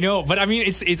 I know, but I mean,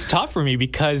 it's tough for me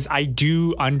because I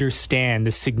do understand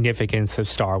the significance of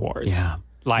Star Wars. Yeah.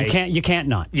 You can't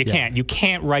not. You can't. You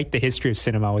can't write the history of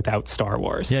cinema without Star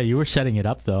Wars. Yeah, you were setting it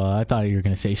up, though. I thought you were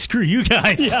going to say, screw you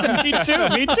guys. Yeah, me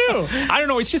too. I don't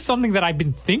know. It's just something that I've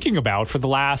been thinking about for the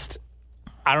last,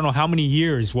 I don't know how many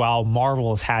years while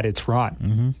Marvel has had its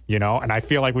run, and I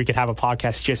feel like we could have a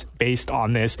podcast just based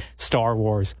on this Star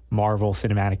Wars Marvel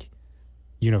Cinematic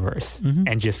Universe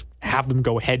and just have them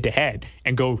go head to head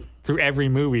and go through every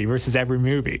movie versus every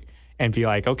movie and be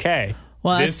like, okay,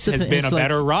 well, this has been a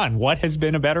better run. What has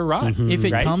been a better run? If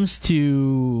it comes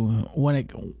to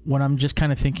when I'm just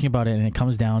kind of thinking about it and it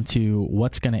comes down to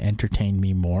what's going to entertain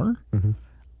me more,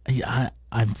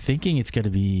 I'm thinking it's going to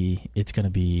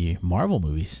be Marvel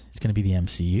movies. It's going to be the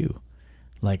MCU.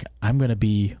 I'm going to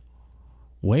be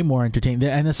way more entertained,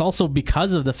 and it's also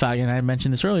because of the fact, and I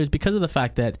mentioned this earlier, it's because of the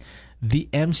fact that the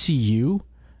MCU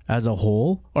as a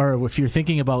whole, or if you're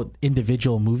thinking about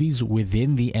individual movies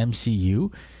within the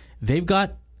MCU, they've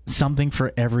got something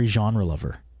for every genre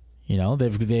lover.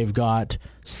 They've got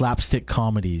slapstick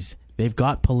comedies. They've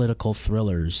got political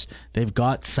thrillers. They've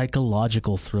got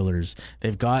psychological thrillers.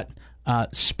 They've got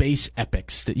space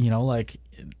epics. That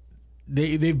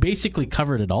they've basically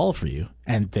covered it all for you,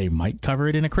 and they might cover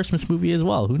it in a Christmas movie as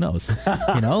well. Who knows?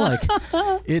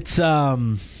 It's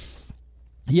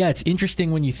it's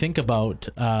interesting when you think about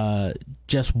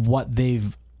just what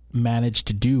they've managed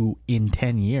to do in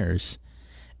 10 years.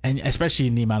 And especially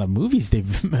in the amount of movies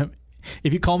they've...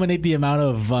 if you culminate the amount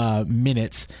of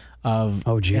minutes of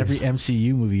every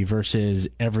MCU movie versus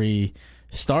every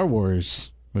Star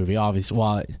Wars movie, obviously,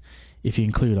 well, if you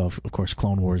include, of course,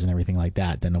 Clone Wars and everything like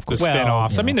that, then of The course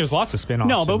spin-offs. I mean, there's lots of spin-offs.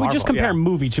 No, but in we just Marvel, compare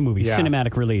movie to movie,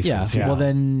 cinematic releases. Yeah. Well,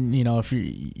 then if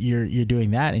you're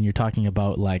doing that, and you're talking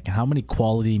about like how many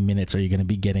quality minutes are you going to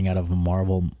be getting out of a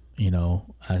Marvel, an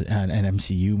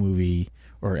MCU movie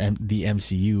or the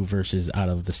MCU versus out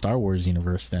of the Star Wars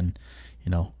universe, then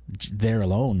there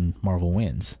alone Marvel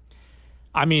wins.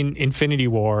 I mean, Infinity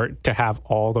War, to have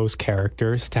all those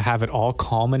characters, to have it all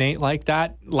culminate like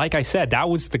that, like I said, that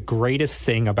was the greatest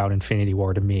thing about Infinity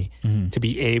War to me, to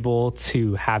be able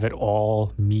to have it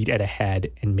all meet at a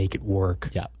head and make it work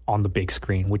on the big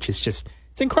screen, which is just,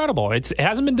 it's incredible. It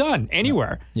hasn't been done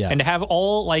anywhere. Yeah. And to have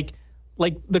all, like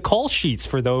the call sheets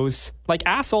for those, like,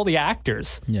 ask all the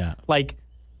actors. Yeah. Like,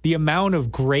 the amount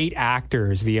of great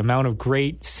actors, the amount of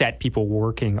great set people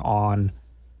working on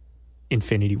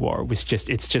Infinity War was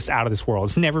it's just out of this world.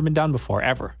 It's never been done before,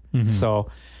 ever. So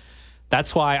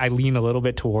that's why I lean a little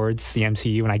bit towards the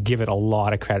MCU, and I give it a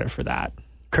lot of credit for that.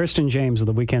 Kirsten James of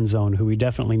the Weekend Zone, who we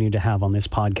definitely need to have on this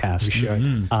podcast. We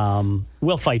should.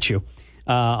 We'll fight you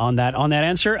on that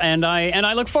answer, and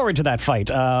I look forward to that fight.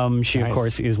 She of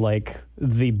course is like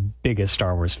the biggest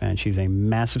Star Wars fan. She's a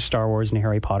massive Star Wars and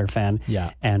Harry Potter fan.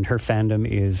 Yeah. And her fandom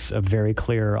is very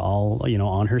clear, all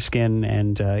on her skin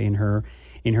and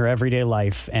in her everyday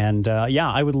life. And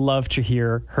I would love to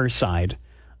hear her side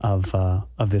of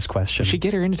this question. We should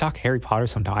get her in to talk Harry Potter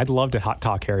sometime. I'd love to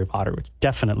talk Harry Potter with.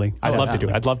 Definitely. I'd love to do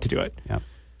it. I'd love to do it. Yeah.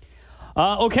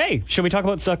 Okay, should we talk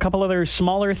about a couple other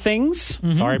smaller things?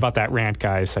 Sorry about that rant,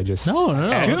 guys. I just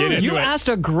No. Dude, you asked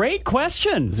a great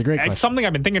question. It's a great question. It's something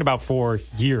I've been thinking about for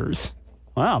years.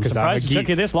 Wow, I'm 'Cause surprised I'm it a took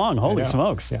you this long. Holy know.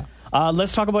 smokes. Yeah.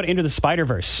 Let's talk about Into the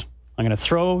Spider-Verse. I'm going to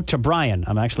throw to Bryan.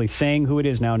 I'm actually saying who it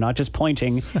is now, not just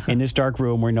pointing in this dark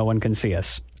room where no one can see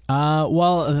us.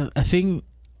 Well, I think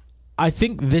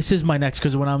this is my next,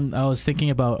 because when I was thinking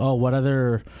about what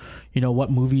other,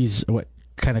 what movies, what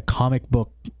kind of comic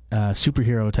book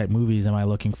superhero type movies am I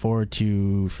looking forward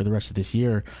to for the rest of this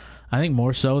year? I think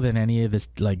more so than any of this,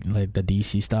 like the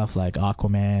DC stuff, like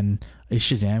Aquaman. Is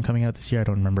Shazam coming out this year? I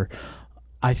don't remember.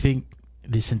 I think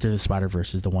this Into the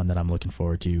Spider-Verse is the one that I'm looking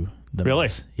forward to the Really?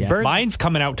 most. Yeah. Mine's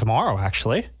coming out tomorrow,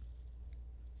 actually.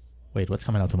 Wait, what's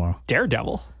coming out tomorrow?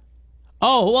 Daredevil.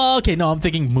 Oh, well, okay. No, I'm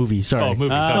thinking movie. Sorry. Oh,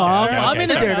 movies. No, I'm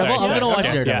into Sorry, Daredevil. sorry. I'm going to watch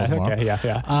Daredevil Yeah, tomorrow. okay,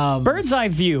 yeah. Bird's eye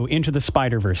view into the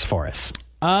Spider-Verse for us.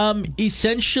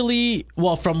 Essentially,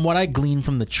 well, from what I gleaned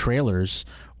from the trailers,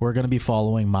 we're going to be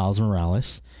following Miles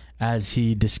Morales as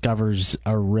he discovers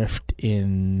a rift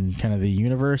in kind of the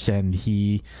universe, and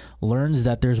he learns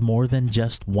that there's more than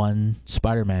just one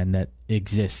Spider-Man that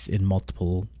exists in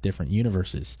multiple different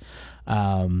universes.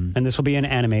 And this will be an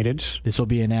animated. This will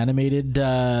be an animated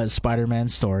Spider-Man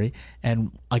story.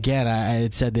 And again, I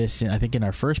had said this, I think, in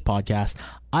our first podcast.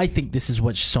 I think this is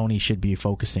what Sony should be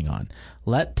focusing on.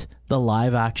 Let the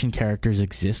live-action characters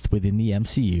exist within the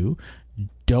MCU.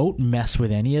 Don't mess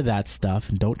with any of that stuff,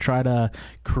 and don't try to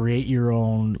create your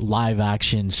own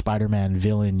live-action Spider-Man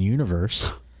villain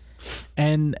universe.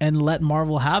 And let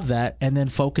Marvel have that, and then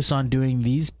focus on doing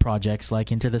these projects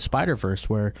like Into the Spider-Verse,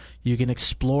 where you can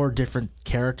explore different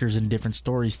characters and different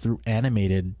stories through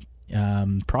animated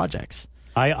projects.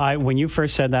 I when you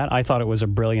first said that, I thought it was a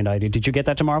brilliant idea. Did you get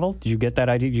that to Marvel? Did you get that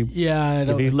idea?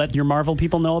 Have you let your Marvel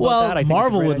people know about that? I think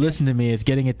Marvel would listen to me. It's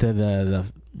getting it to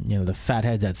the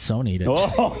fatheads at Sony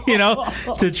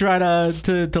to to try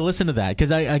to listen to that,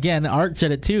 because again, Art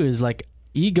said it too, is like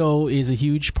ego is a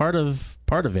huge part of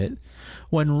it,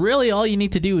 when really all you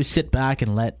need to do is sit back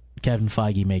and let Kevin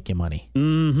Feige make you money.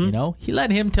 Mm-hmm. He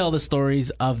let him tell the stories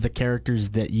of the characters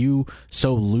that you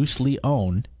so loosely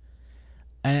own,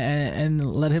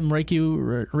 and let him rake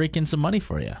in some money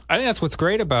for you. I think that's what's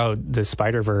great about the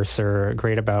Spider-Verse, or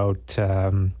great about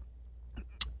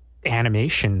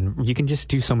animation. You can just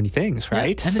do so many things,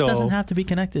 right? Yeah, and it doesn't have to be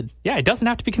connected. Yeah, it doesn't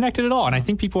have to be connected at all. And I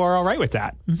think people are all right with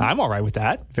that. Mm-hmm. I'm all right with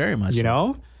that. Very much.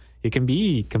 It can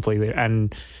be completely.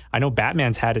 And I know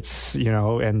Batman's had its,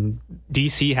 and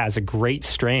DC has a great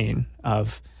strain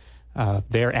of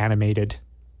their animated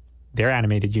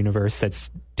universe that's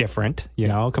different,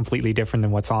 completely different than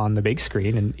what's on the big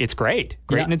screen, and it's great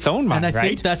in its own mind. And I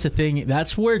think that's the thing.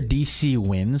 That's where DC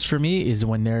wins for me, is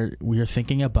when we're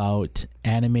thinking about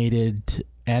animated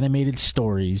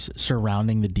stories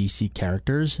surrounding the DC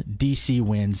characters. DC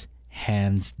wins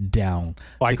hands down.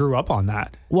 Well, I grew up on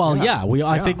that. Well, yeah,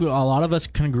 I think a lot of us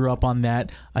kind of grew up on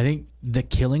that. I think The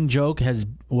Killing Joke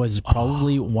was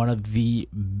probably one of the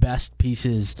best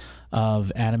pieces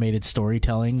of animated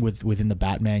storytelling within the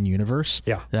Batman universe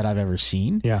that I've ever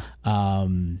seen. Yeah.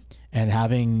 And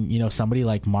having somebody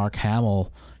like Mark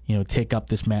Hamill take up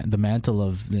the mantle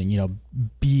of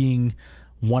being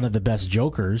one of the best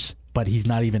Jokers, but he's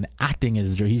not even acting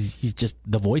as he's just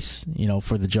the voice,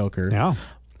 for the Joker. Yeah.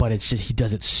 But it's just he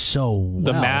does it so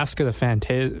well. The Mask of the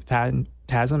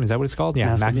Phantasm, is that what it's called?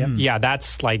 Yeah. Yeah,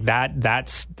 that's like that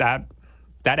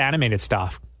animated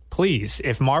stuff. Please,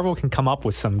 if Marvel can come up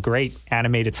with some great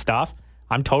animated stuff,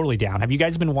 I'm totally down. Have you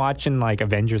guys been watching like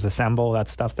Avengers Assemble, that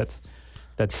stuff that's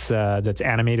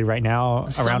animated right now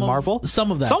around Marvel?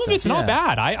 Some of it's not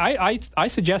bad. I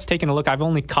suggest taking a look. I've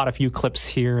only caught a few clips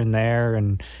here and there,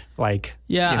 and like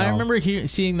I remember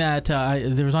seeing that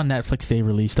there was on Netflix. They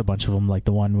released a bunch of them, like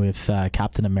the one with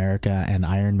Captain America and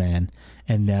Iron Man,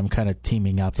 and them kind of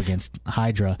teaming up against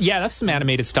Hydra. Yeah, that's some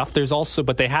animated stuff. There's also,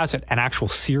 but they have an actual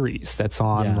series that's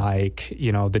on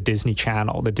the Disney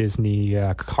Channel, the Disney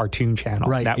cartoon channel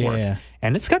network. Yeah.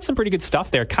 And it's got some pretty good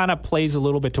stuff there. It kind of plays a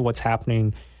little bit to what's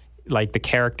happening. Like the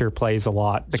character plays a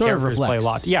lot. The characters play a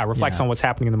lot. Yeah, reflects on what's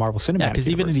happening in the Marvel Cinematic Universe. Because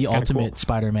even in the Ultimate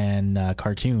Spider-Man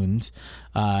cartoons,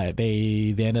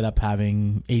 they ended up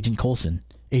having Agent Coulson.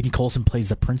 Agent Coulson plays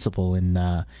the principal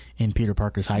in Peter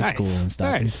Parker's high school and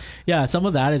stuff. Nice. And, yeah, some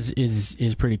of that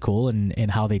is pretty cool,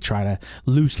 and how they try to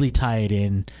loosely tie it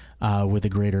in with the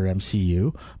greater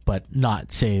MCU, but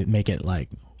not make it like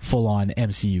full on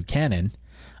MCU canon.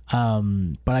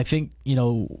 But I think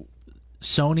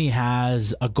Sony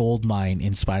has a gold mine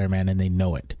in Spider-Man, and they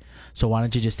know it. So why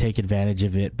don't you just take advantage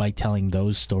of it by telling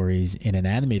those stories in an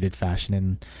animated fashion,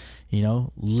 and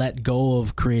let go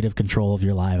of creative control of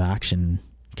your live action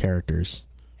characters.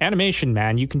 Animation,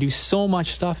 man, you can do so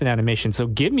much stuff in animation. So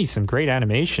give me some great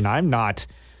animation. I'm not,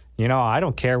 I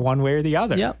don't care one way or the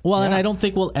other. Yeah. Well, and I don't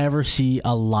think we'll ever see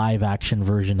a live action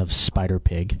version of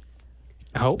Spider-Pig.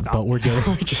 I hope not. But we're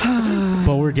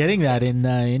getting that in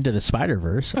Into the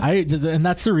Spider-Verse. And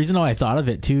that's the reason why I thought of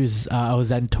it too. Is I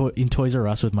was in Toys R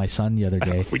Us with my son the other day. I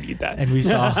don't know if we need that. And we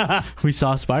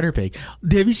saw Spider-Pig.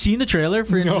 Have you seen the trailer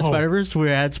for Into the Spider-Verse? Where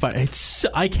it had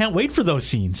I can't wait for those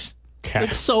scenes. Okay.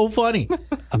 It's so funny.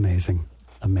 Amazing.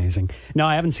 No,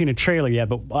 I haven't seen a trailer yet,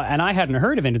 and I hadn't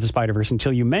heard of Into the Spider-Verse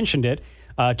until you mentioned it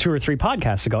 2 or 3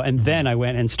 podcasts ago, and then I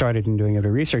went and started doing a bit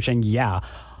of research, and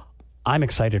I'm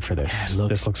excited for this.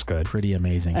 This looks good. Pretty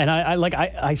amazing. And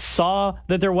I saw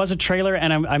that there was a trailer,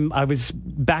 and I was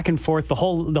back and forth the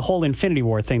whole Infinity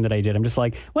War thing that I did. I'm just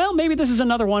like, well, maybe this is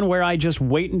another one where I just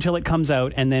wait until it comes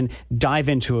out and then dive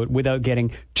into it without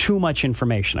getting too much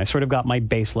information. I sort of got my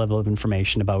base level of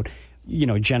information about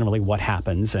generally what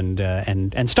happens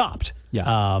and stopped.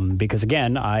 Yeah. Because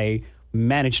again, I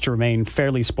managed to remain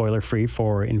fairly spoiler-free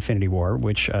for Infinity War,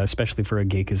 which, especially for a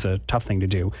geek, is a tough thing to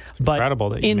do. But incredible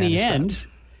that you in the end,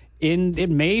 it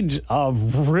made a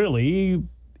really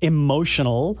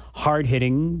emotional,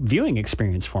 hard-hitting viewing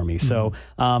experience for me. So,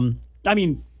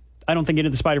 I don't think Into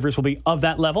the Spider-Verse will be of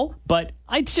that level, but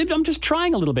I'm just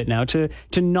trying a little bit now to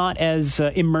not as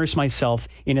immerse myself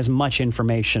in as much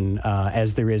information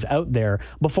as there is out there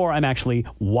before I'm actually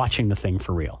watching the thing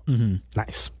for real. Mm-hmm.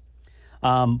 Nice.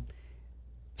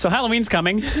 So Halloween's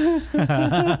coming.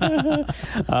 Brian,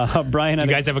 do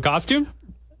you guys have a costume?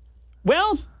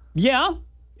 Well, yeah.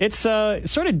 It's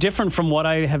sort of different from what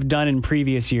I have done in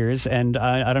previous years, and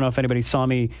I don't know if anybody saw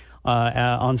me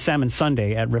on Salmon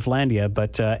Sunday at Rifflandia,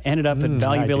 but ended up at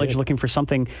Value Village looking for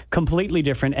something completely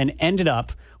different, and ended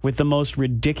up with the most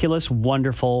ridiculous,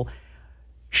 wonderful,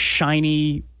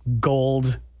 shiny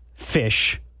gold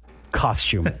fish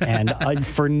costume. And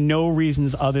for no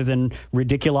reasons other than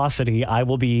ridiculosity, I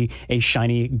will be a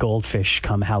shiny goldfish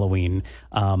come Halloween.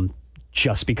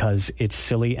 Just because it's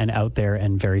silly and out there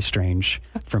and very strange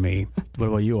for me. What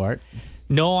about you, Art?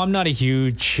 No, I'm not a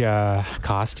huge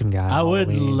costume guy. I would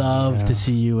love to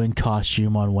see you in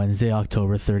costume on Wednesday,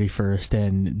 October 31st,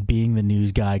 and being the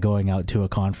news guy going out to a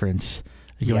conference.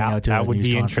 That would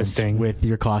be interesting. With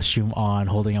your costume on,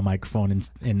 holding a microphone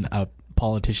in a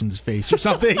politician's face or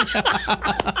something.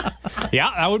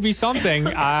 Yeah, that would be something.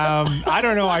 I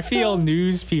don't know. I feel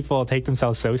news people take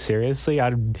themselves so seriously. I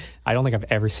don't think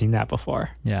I've ever seen that before.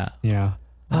 Yeah.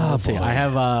 Oh, boy. I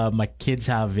have my kids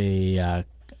have a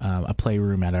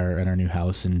playroom at our new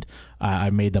house, and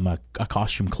I made them a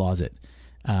costume closet.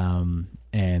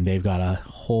 And they've got a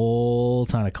whole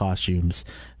ton of costumes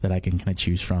that I can kind of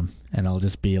choose from. And I'll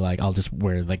just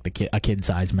wear like a kid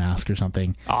size mask or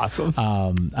something. Awesome. So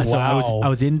I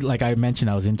was in, like I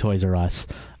mentioned, I was in Toys R Us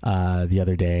the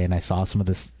other day, and I saw some of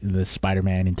the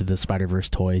Spider-Man Into the Spider-Verse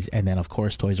toys, and then of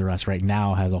course Toys R Us right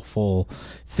now has a full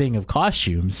thing of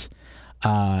costumes.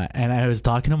 And I was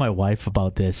talking to my wife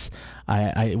about this.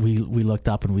 We looked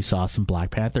up and we saw some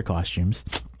Black Panther costumes.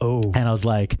 Oh, and I was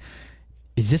like,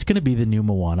 is this going to be the new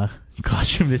Moana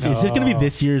costume? Is this going to be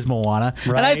this year's Moana?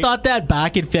 Right. And I thought that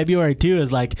back in February too.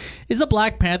 Is like, is the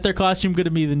Black Panther costume going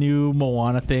to be the new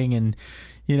Moana thing? And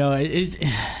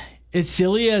it's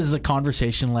silly as a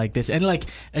conversation like this, and like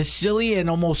as silly and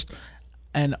almost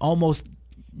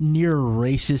near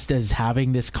racist as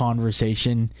having this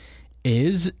conversation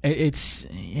is. It's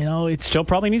Still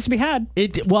probably needs to be had.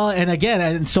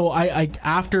 And so I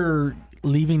after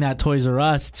leaving that Toys R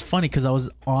Us, it's funny because I was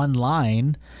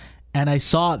online and I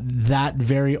saw that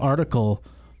very article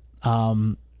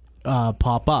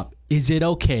pop up. Is it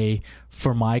okay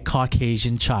for my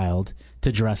Caucasian child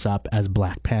to dress up as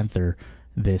Black Panther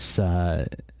this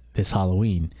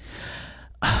Halloween?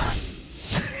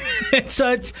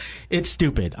 So it's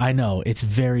stupid. I know it's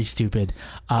very stupid.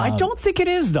 I don't think it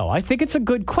is, though. I think it's a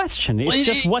good question. It's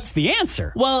just what's the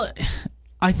answer? Well,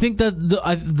 I think that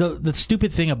the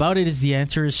stupid thing about it is the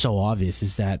answer is so obvious.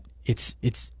 Is that it's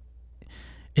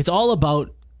all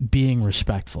about being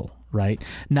respectful. Right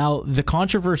now, the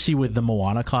controversy with the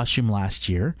Moana costume last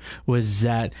year was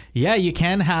that you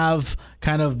can have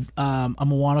kind of a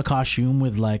Moana costume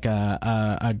with like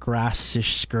a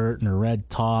grassish skirt and a red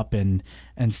top and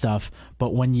stuff,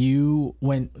 but when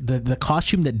the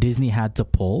costume that Disney had to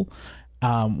pull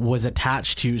was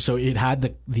attached to, so it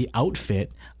had the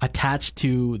outfit attached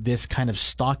to this kind of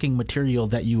stocking material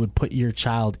that you would put your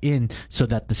child in, so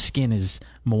that the skin is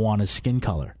Moana's skin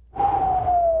color.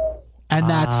 And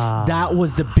that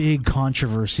was the big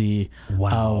controversy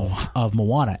of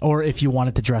Moana. Or if you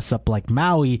wanted to dress up like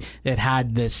Maui, it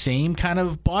had the same kind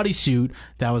of bodysuit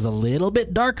that was a little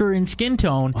bit darker in skin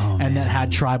tone that had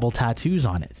tribal tattoos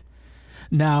on it.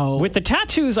 Now, with the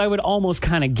tattoos, I would almost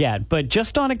kind of get, but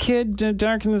just on a kid,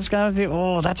 dark in the sky,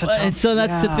 that's a tough. So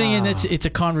that's the thing, and it's a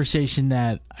conversation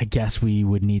that I guess we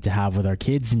would need to have with our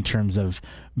kids in terms of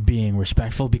being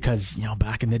respectful, because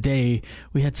back in the day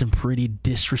we had some pretty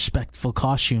disrespectful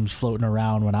costumes floating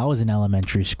around when I was in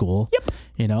elementary school. Yep.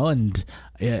 And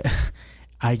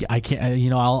I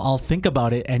can't, I'll think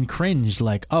about it and cringe,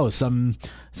 like, some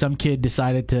kid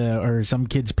decided to, or some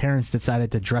kid's parents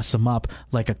decided to dress him up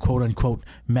like a quote unquote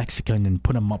Mexican and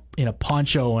put him up in a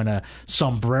poncho and a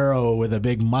sombrero with a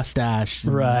big mustache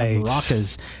and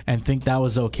maracas, and think that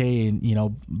was okay,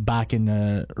 back in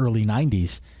the early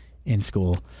 90s in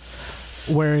school.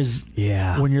 Whereas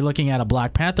when you're looking at a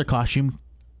Black Panther costume,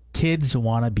 kids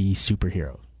want to be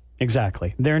superheroes.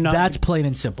 Exactly. They're not. That's plain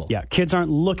and simple. Yeah. Kids aren't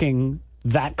looking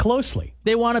that closely.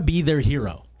 They want to be their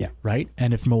hero. Yeah. Right?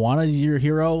 And if Moana is your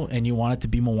hero and you want it to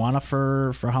be Moana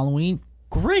for Halloween,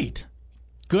 great.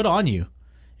 Good on you.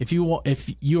 If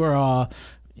you are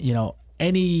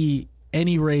any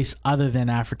race other than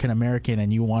African American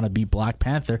and you want to be Black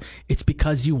Panther, it's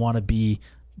because you want to be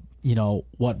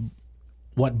what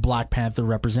Black Panther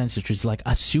represents, which is like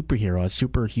a superhero, a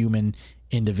superhuman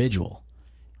individual.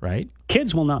 Right?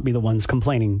 Kids will not be the ones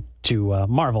complaining to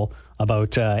Marvel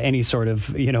about any sort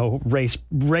of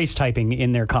race typing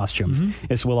in their costumes. Mm-hmm.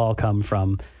 This will all come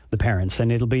from the parents,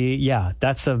 and it'll be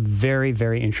that's a very,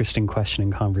 very interesting question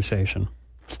and conversation.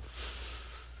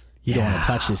 You don't want to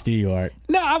touch this, do you, Art?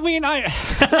 No, I mean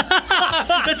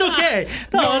that's okay.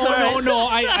 No.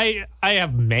 I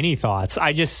have many thoughts.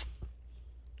 I just,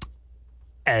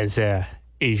 as a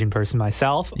Asian person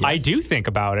myself, I do think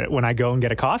about it when I go and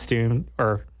get a costume,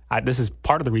 or this is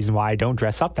part of the reason why I don't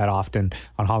dress up that often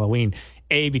on Halloween.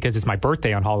 A, because it's my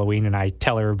birthday on Halloween, and I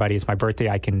tell everybody it's my birthday.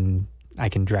 I can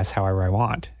dress however I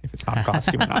want if it's not a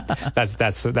costume or not.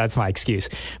 That's my excuse.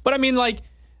 But I mean, like,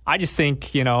 I just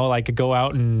think go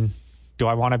out and, do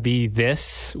I want to be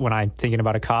this when I'm thinking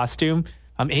about a costume?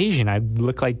 I'm Asian. I'd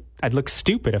look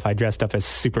stupid if I dressed up as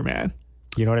Superman.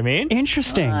 You know what I mean?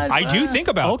 Interesting. I do think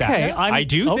about that. I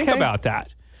do think about that.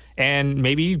 And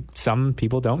maybe some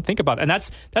people don't think about it. And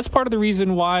that's part of the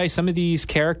reason why some of these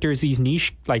characters, these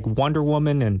niche, like Wonder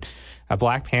Woman and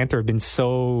Black Panther, have been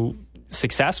so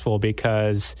successful,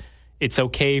 because it's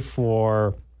okay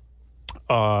for,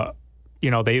 someone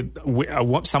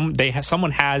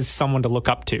has someone to look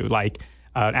up to, like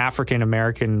an African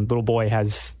American little boy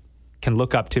can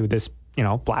look up to this,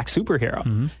 Black superhero,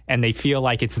 mm-hmm. and they feel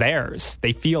like it's theirs.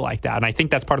 They feel like that. And I think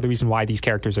that's part of the reason why these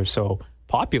characters are so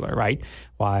popular, right?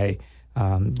 Why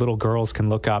little girls can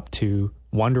look up to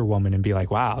Wonder Woman and be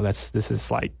like, wow, this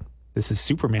is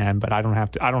Superman, but they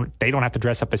don't have to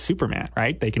dress up as Superman,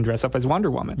 right? They can dress up as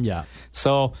Wonder Woman. Yeah.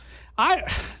 So I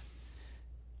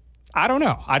don't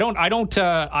know.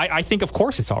 I think of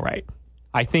course it's all right.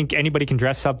 I think anybody can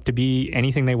dress up to be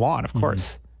anything they want, of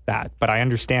course. But I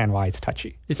understand why it's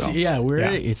touchy. It's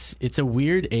a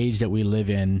weird age that we live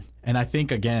in, and I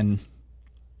think again,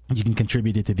 you can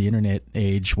contribute it to the internet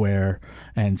age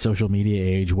and social media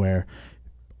age where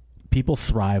people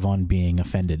thrive on being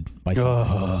offended by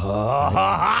something.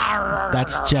 Right?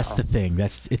 That's just the thing.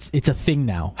 It's a thing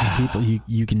now. People,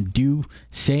 you can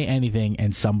say anything,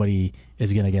 and somebody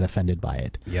is going to get offended by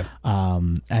it. Yep.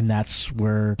 And that's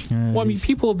where.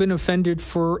 People have been offended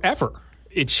forever.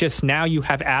 It's just now you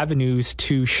have avenues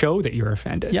to show that you're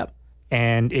offended. Yep.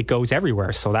 And it goes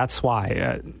everywhere. So that's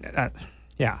why.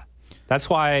 That's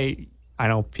why. I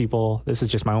know people, this is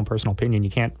just my own personal opinion, you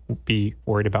can't be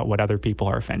worried about what other people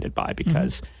are offended by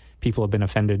because people have been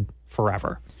offended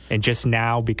forever. And just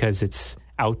now, because it's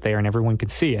out there and everyone can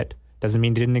see it, doesn't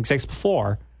mean it didn't exist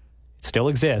before. It still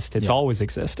exists. It's always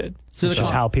existed. So it's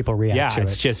just how people react to it. Yeah,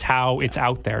 it's just how it's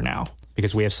out there now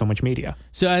because we have so much media.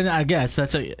 So and I guess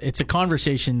it's a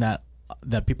conversation that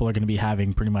people are going to be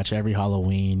having pretty much every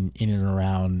Halloween in and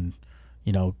around,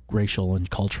 racial and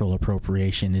cultural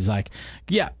appropriation is like,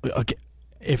 okay.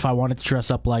 If I wanted to dress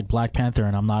up like Black Panther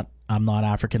and I'm not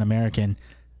African American,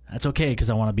 that's okay because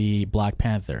I want to be Black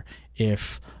Panther.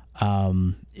 If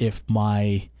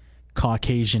my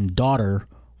Caucasian daughter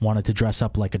wanted to dress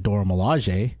up like a Dora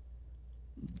Milaje,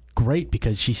 great,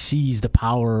 because she sees the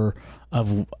power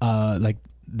of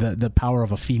the power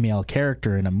of a female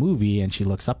character in a movie and she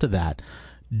looks up to that.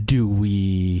 Do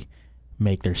we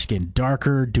make their skin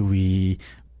darker? Do we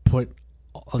put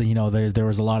there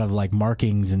was a lot of like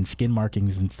markings and skin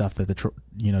markings and stuff that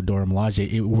Dora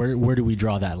Milaje. Where do we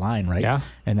draw that line, right? Yeah,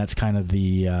 and that's kind of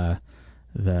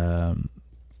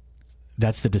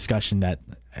that's the discussion that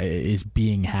is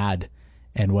being had,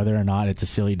 and whether or not it's a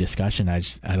silly discussion, I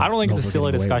don't think it's a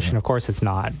silly discussion. Of course, it's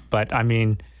not. But I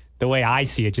mean, the way I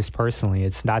see it, just personally,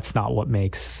 that's not what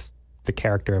makes the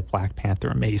character of Black Panther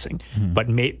amazing. But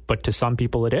to some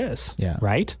people, it is. Yeah.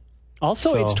 Right.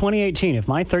 Also, it's 2018. If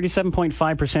my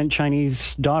 37.5%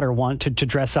 Chinese daughter wanted to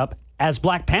dress up as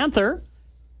Black Panther,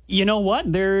 you know what?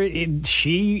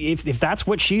 If that's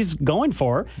what she's going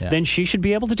for, then she should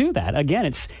be able to do that. Again,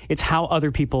 it's how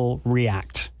other people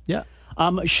react. Yeah.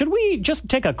 Should we just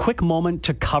take a quick moment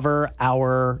to cover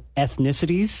our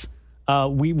ethnicities?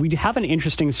 We have an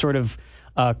interesting sort of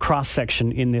cross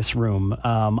section in this room.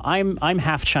 I'm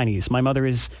half Chinese. My mother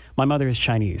is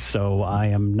Chinese, so I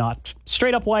am not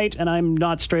straight up white, and I'm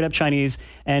not straight up Chinese.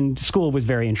 And school was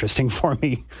very interesting for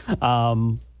me.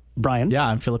 Brian, yeah,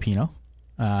 I'm Filipino,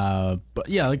 but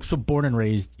yeah, so born and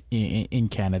raised in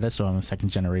Canada, so I'm a second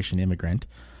generation immigrant.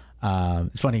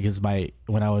 It's funny because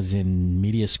when I was in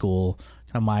media school,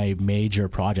 kind of my major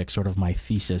project, sort of my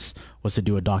thesis, was to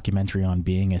do a documentary on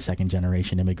being a second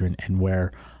generation immigrant and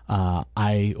where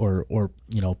I or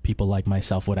people like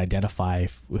myself would identify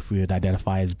if we would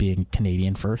identify as being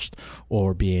Canadian first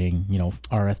or being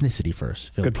our ethnicity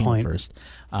first, Filipino first.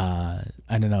 I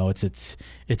don't know. It's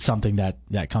something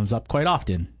that comes up quite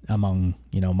often among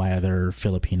my other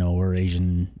Filipino or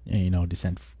Asian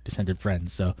descended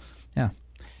friends. So yeah.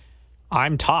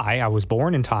 I'm Thai. I was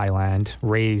born in Thailand,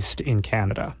 raised in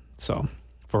Canada. So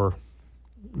for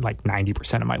like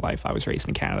 90% of my life, I was raised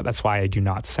in Canada. That's why I do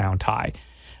not sound Thai.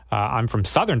 I'm from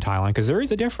southern Thailand because there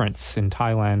is a difference in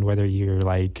Thailand, whether you're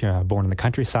like born in the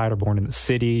countryside or born in the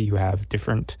city. You have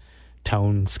different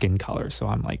tone skin color. So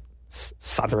I'm like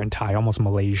southern Thai, almost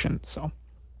Malaysian. So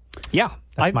yeah,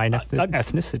 that's my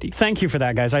ethnicity. Thank you for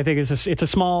that, guys. I think it's a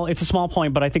small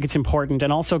point, but I think it's important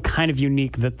and also kind of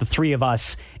unique that the three of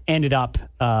us ended up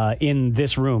in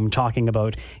this room talking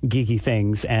about geeky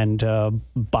things, and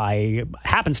by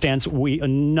happenstance,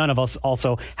 none of us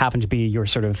also happen to be your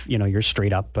sort of your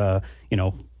straight up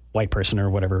white person or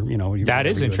whatever. That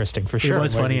is interesting for sure. It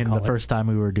was funny. And the first time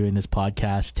we were doing this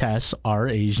podcast, Tess, our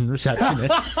Asian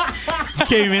receptionist,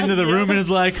 came into the room and is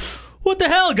like, "What the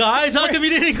hell, guys? How come you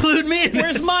didn't include me in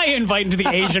Where's this? my invite into the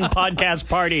Asian podcast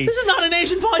party? This is not an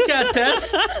Asian podcast,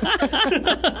 Tess."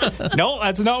 No,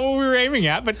 that's not what we were aiming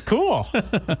at, but cool.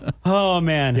 Oh,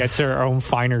 man. Yeah, it's our own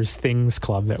Finers Things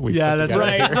club that we Yeah, that's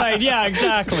Right, right. Yeah,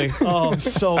 exactly. Oh,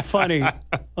 so funny.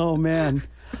 Oh, man.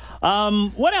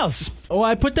 What else? Oh,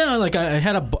 I put down I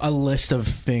had a list of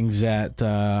things that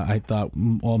I thought,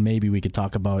 well, maybe we could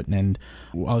talk about, and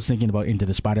I was thinking about Into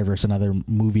the Spider-Verse. Another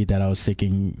movie that I was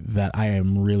thinking that I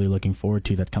am really looking forward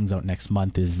to that comes out next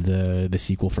month is the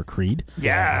sequel for Creed.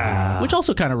 Yeah, which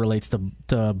also kind of relates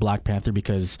to Black Panther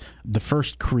because the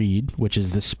first Creed, which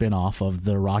is the spin-off of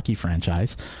the Rocky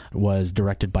franchise, was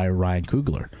directed by Ryan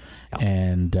Coogler.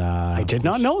 And I did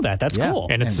not know that. That's cool.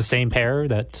 And it's the same pair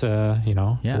that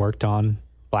worked on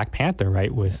Black Panther,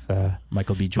 right, with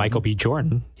Michael B. Jordan. Michael B.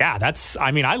 Jordan. Yeah,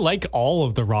 I like all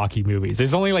of the Rocky movies.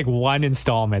 There's only like one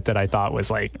installment that I thought was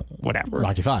like, whatever.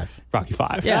 Rocky 5. Rocky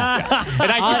 5. Yeah.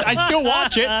 And I still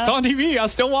watch it. It's on TV. I'll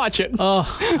still watch it. Oh,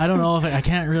 I don't know if I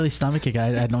can't really stomach it.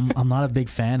 I'm not a big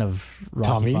fan of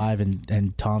Rocky Tommy? 5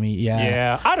 and Tommy.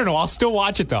 Yeah. I don't know. I'll still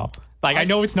watch it, though. Like, I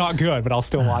know it's not good, but I'll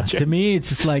still watch it. To me, it's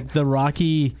just like the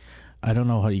Rocky. I don't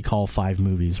know how you call 5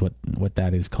 movies. What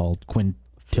that is called?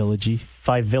 Quintilogy.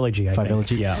 Five-villagy, I think.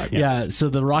 Five-villagy. Yeah. So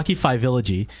the Rocky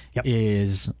Five-villagy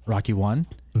is Rocky 1,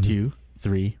 2,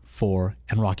 3, 4,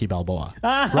 and Rocky Balboa.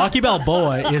 Rocky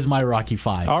Balboa is my Rocky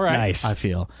 5. All right. Nice. I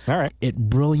feel. All right. It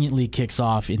brilliantly kicks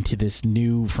off into this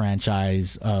new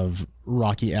franchise of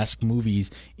Rocky-esque movies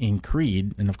in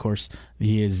Creed. And of course,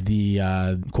 he is the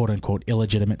quote-unquote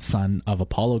illegitimate son of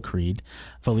Apollo Creed.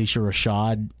 Felicia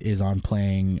Rashad is on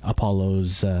playing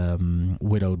Apollo's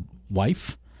widowed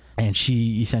wife. And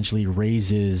she essentially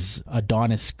raises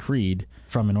Adonis Creed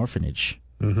from an orphanage.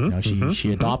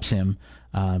 She adopts him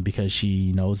because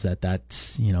she knows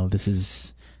that's this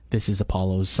is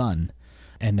Apollo's son.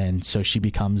 And then so she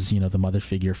becomes the mother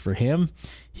figure for him.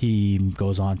 He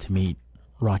goes on to meet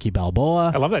Rocky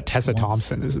Balboa. I love that Tessa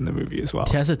Thompson is in the movie as well.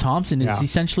 Tessa Thompson is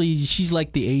essentially, she's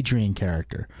like the Adrian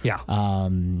character. Yeah.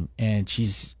 And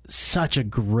she's such a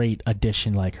great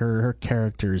addition. Like her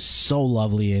character is so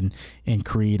lovely in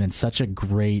Creed, and such a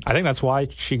great. I think that's why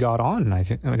she got on. I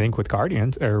think with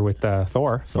Guardians or with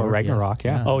Thor Ragnarok.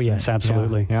 Yeah. Oh yes,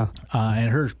 absolutely. Yeah. And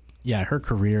her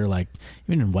career, like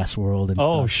even in Westworld and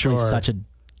stuff, sure, she's such an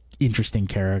interesting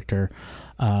character.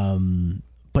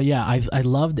 But yeah, I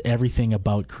loved everything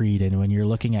about Creed, and when you're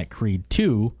looking at Creed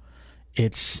 2,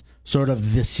 it's sort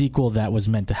of the sequel that was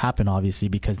meant to happen, obviously,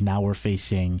 because now we're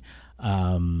facing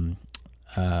a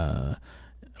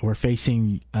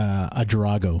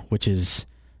Drago, which is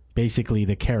basically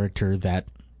the character that,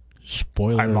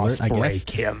 spoiler alert, I guess,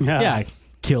 him.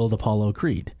 Killed Apollo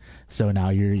Creed. So now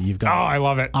you've got I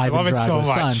love it. Ivan I love it Drago's so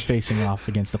much. son facing off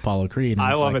against Apollo Creed. And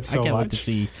I love it I so can't wait much. to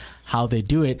see how they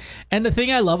do it. And the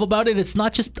thing I love about it, it's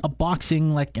not just a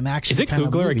boxing, like an action. Is it kind of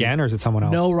Coogler movie. again, or is it someone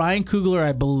else? No, Ryan Coogler,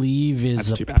 I believe, is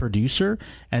That's a too bad. producer,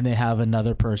 and they have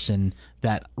another person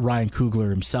that Ryan Coogler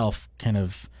himself kind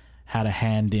of had a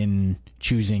hand in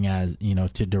choosing as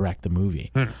to direct the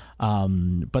movie.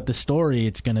 But the story,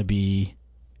 it's going to be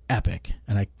epic,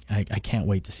 and I can't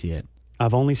wait to see it.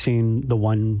 I've only seen the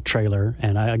one trailer,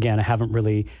 and I haven't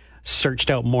really searched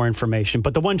out more information,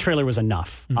 but the one trailer was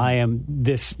enough.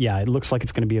 It looks like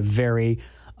it's going to be a very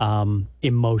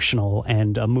emotional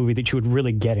and a movie that you would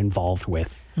really get involved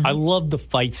with. I love the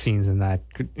fight scenes in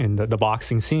the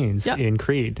boxing scenes in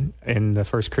Creed, in the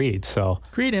first Creed. So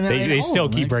Creed, and they still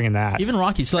keep bringing that. Even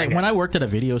Rocky. So like when I worked at a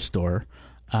video store,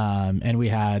 and we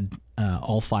had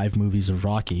all 5 movies of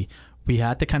Rocky, we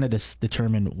had to kind of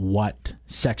determine what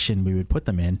section we would put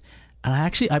them in. And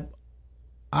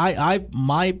I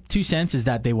my 2 cents is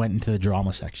that they went into the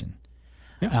drama section.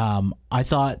 Yeah. I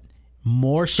thought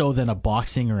more so than a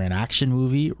boxing or an action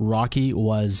movie, Rocky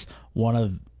was one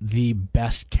of the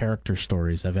best character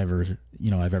stories I've ever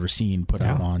seen put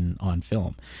out on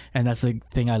film. And that's the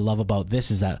thing I love about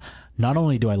this, is that not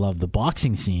only do I love the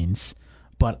boxing scenes,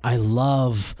 but I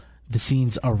love the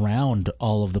scenes around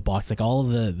all of the box, like all of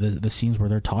the scenes where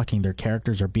they're talking, their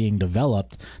characters are being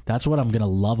developed. That's what I'm going to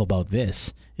love about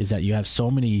this, is that you have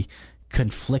so many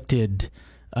conflicted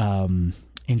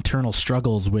internal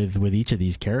struggles with each of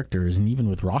these characters, and even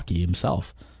with Rocky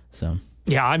himself. So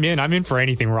yeah, I'm in for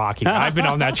anything Rocky. I've been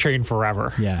on that train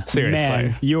forever. Yeah. Seriously.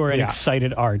 Man, you are an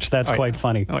excited arch. That's quite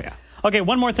funny. Oh yeah. Okay,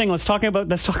 one more thing. Let's talk about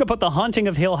The Haunting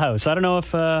of Hill House. I don't know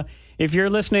if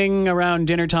you're listening around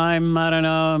dinner time. I don't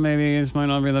know. Maybe this might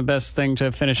not be the best thing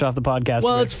to finish off the podcast.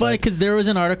 Well, with, it's funny because there was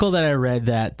an article that I read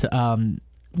that The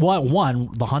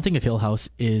Haunting of Hill House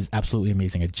is absolutely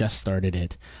amazing. I just started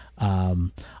it.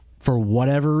 For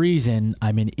whatever reason,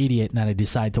 I'm an idiot and I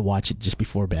decide to watch it just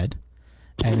before bed.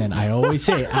 And then I always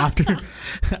say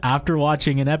after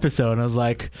watching an episode, I was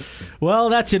like, well,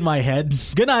 that's in my head.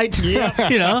 Good night. Yeah.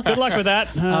 Good luck with that.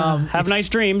 Have nice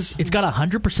dreams. It's got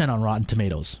 100% on Rotten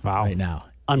Tomatoes right now.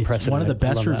 Unprecedented. It's one of the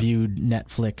best reviewed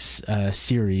Netflix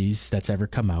series that's ever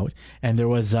come out. And there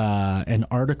was an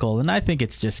article, and I think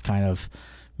it's just kind of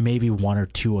maybe 1 or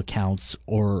 2 accounts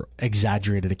or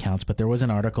exaggerated accounts, but there was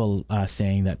an article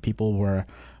saying that people were,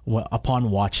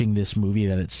 upon watching this movie,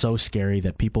 that it's so scary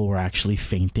that people were actually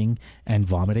fainting and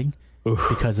vomiting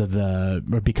because of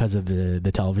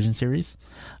the television series.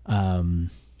 I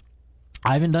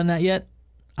haven't done that yet.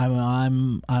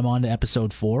 I'm on to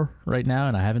episode 4 right now,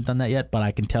 and I haven't done that yet. But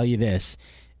I can tell you this: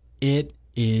 it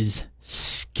is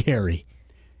scary.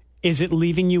 Is it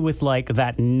leaving you with like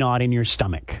that knot in your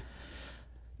stomach?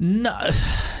 No,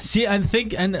 see, I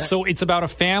think, and So it's about a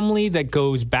family that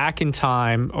goes back in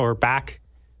time or back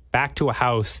to a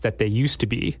house that they used to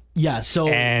be. yeah, so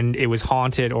And it was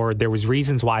haunted, or there was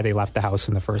reasons why they left the house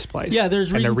in the first place. yeah,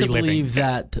 there's And they're reason to reliving believe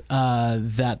that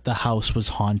that the house was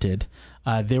haunted.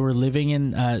 They were living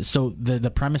in. So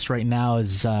the premise right now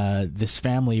is this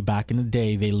family back in the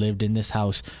day, they lived in this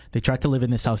house. They tried to live in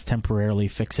this house temporarily,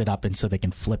 fix it up, and so they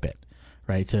can flip it,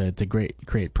 right, to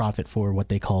create profit for what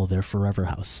they call their forever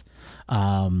house.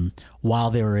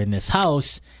 While they were in this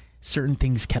house, certain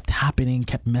things kept happening,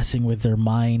 kept messing with their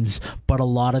minds, but a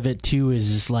lot of it too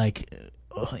is just like,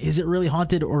 is it really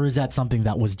haunted, or is that something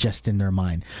that was just in their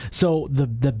mind? So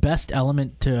the best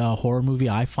element to a horror movie,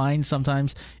 I find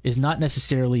sometimes, is not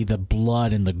necessarily the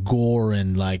blood and the gore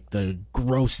and like the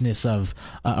grossness of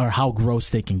or how gross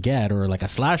they can get, or like a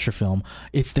slasher film.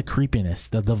 It's the creepiness,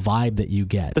 the vibe that you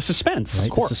get, The suspense, right?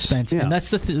 of course. The suspense, Yeah. and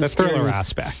that's the the thriller scariest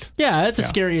aspect. Yeah, that's the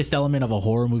scariest element of a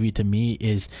horror movie to me,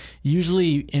 is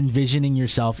usually envisioning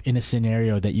yourself in a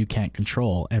scenario that you can't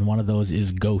control, and one of those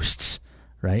is ghosts.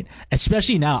 Right?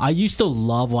 Especially now. I used to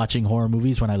love watching horror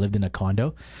movies when I lived in a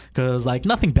condo, because like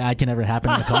nothing bad can ever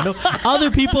happen in a condo. Other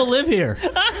people live here,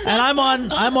 and I'm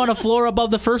on a floor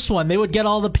above the first one. They would get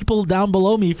all the people down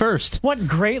below me first. What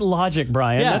great logic,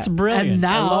 Brian. That's brilliant. And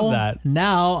now, I love that.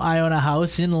 Now I own a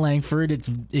house in Langford.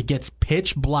 It gets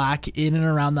pitch black in and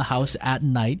around the house at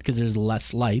night because there's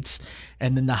less lights,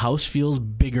 and then the house feels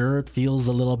bigger. It feels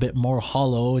a little bit more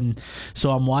hollow, and so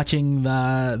I'm watching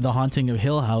the Haunting of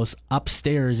Hill House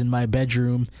upstairs in my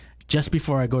bedroom just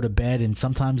before I go to bed, and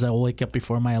sometimes I wake up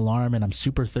before my alarm and I'm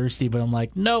super thirsty, but I'm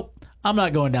like, nope, I'm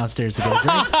not going downstairs to get a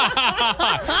drink.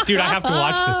 Dude, I have to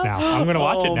watch this now. I'm going to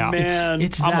watch it now. Man.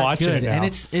 It's I'm that watching good, it now. and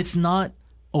it's not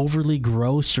overly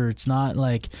gross, or it's not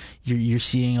like you're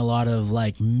seeing a lot of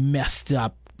like messed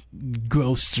up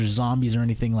ghosts or zombies or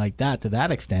anything like that to that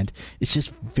extent. It's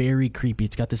just very creepy.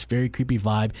 It's got this very creepy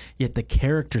vibe, yet the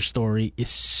character story is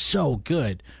so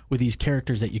good with these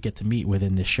characters that you get to meet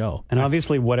within this show. And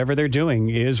obviously, whatever they're doing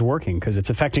is working because it's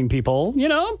affecting people,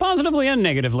 positively and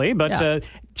negatively. But Yeah.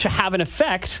 To have an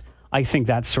effect, I think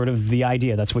that's sort of the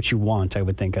idea. That's what you want, I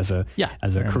would think, as a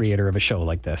very creator of a show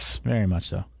like this. Very much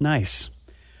so. Nice.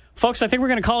 Folks, I think we're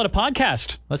going to call it a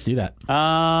podcast. Let's do that.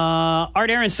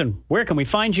 Art Aronson, where can we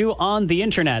find you on the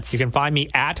internets? You can find me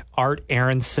at Art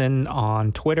Aronson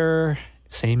on Twitter.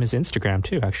 Same as Instagram,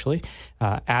 too, actually.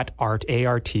 At Art,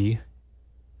 A-R-T,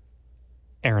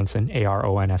 Aronson,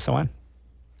 A-R-O-N-S-O-N.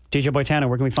 DJ Boitano,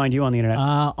 where can we find you on the internet?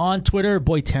 On Twitter,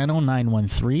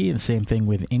 Boitano913. The same thing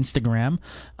with Instagram.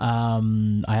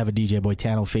 I have a DJ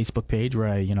Boitano Facebook page where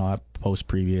I post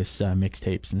previous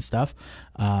mixtapes and stuff.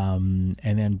 And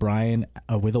then Bryan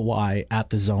with a Y at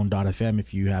thezone.fm.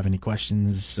 If you have any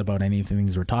questions about any of the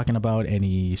things we're talking about,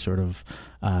 any sort of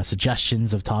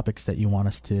suggestions of topics that you want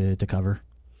us to cover.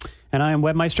 And I am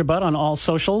Webmeister Bud on all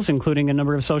socials, including a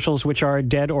number of socials which are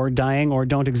dead or dying or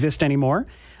don't exist anymore.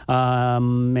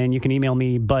 And you can email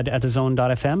me,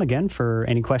 bud@thezone.fm, again, for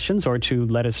any questions or to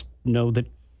let us know that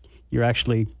you're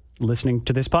actually listening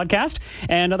to this podcast.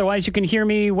 And otherwise, you can hear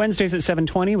me Wednesdays at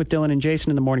 7:20 with Dylan and Jason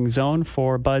in the Morning Zone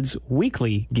for Bud's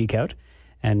weekly Geek Out.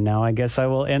 And now I guess I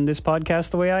will end this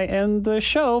podcast the way I end the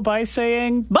show by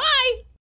saying bye!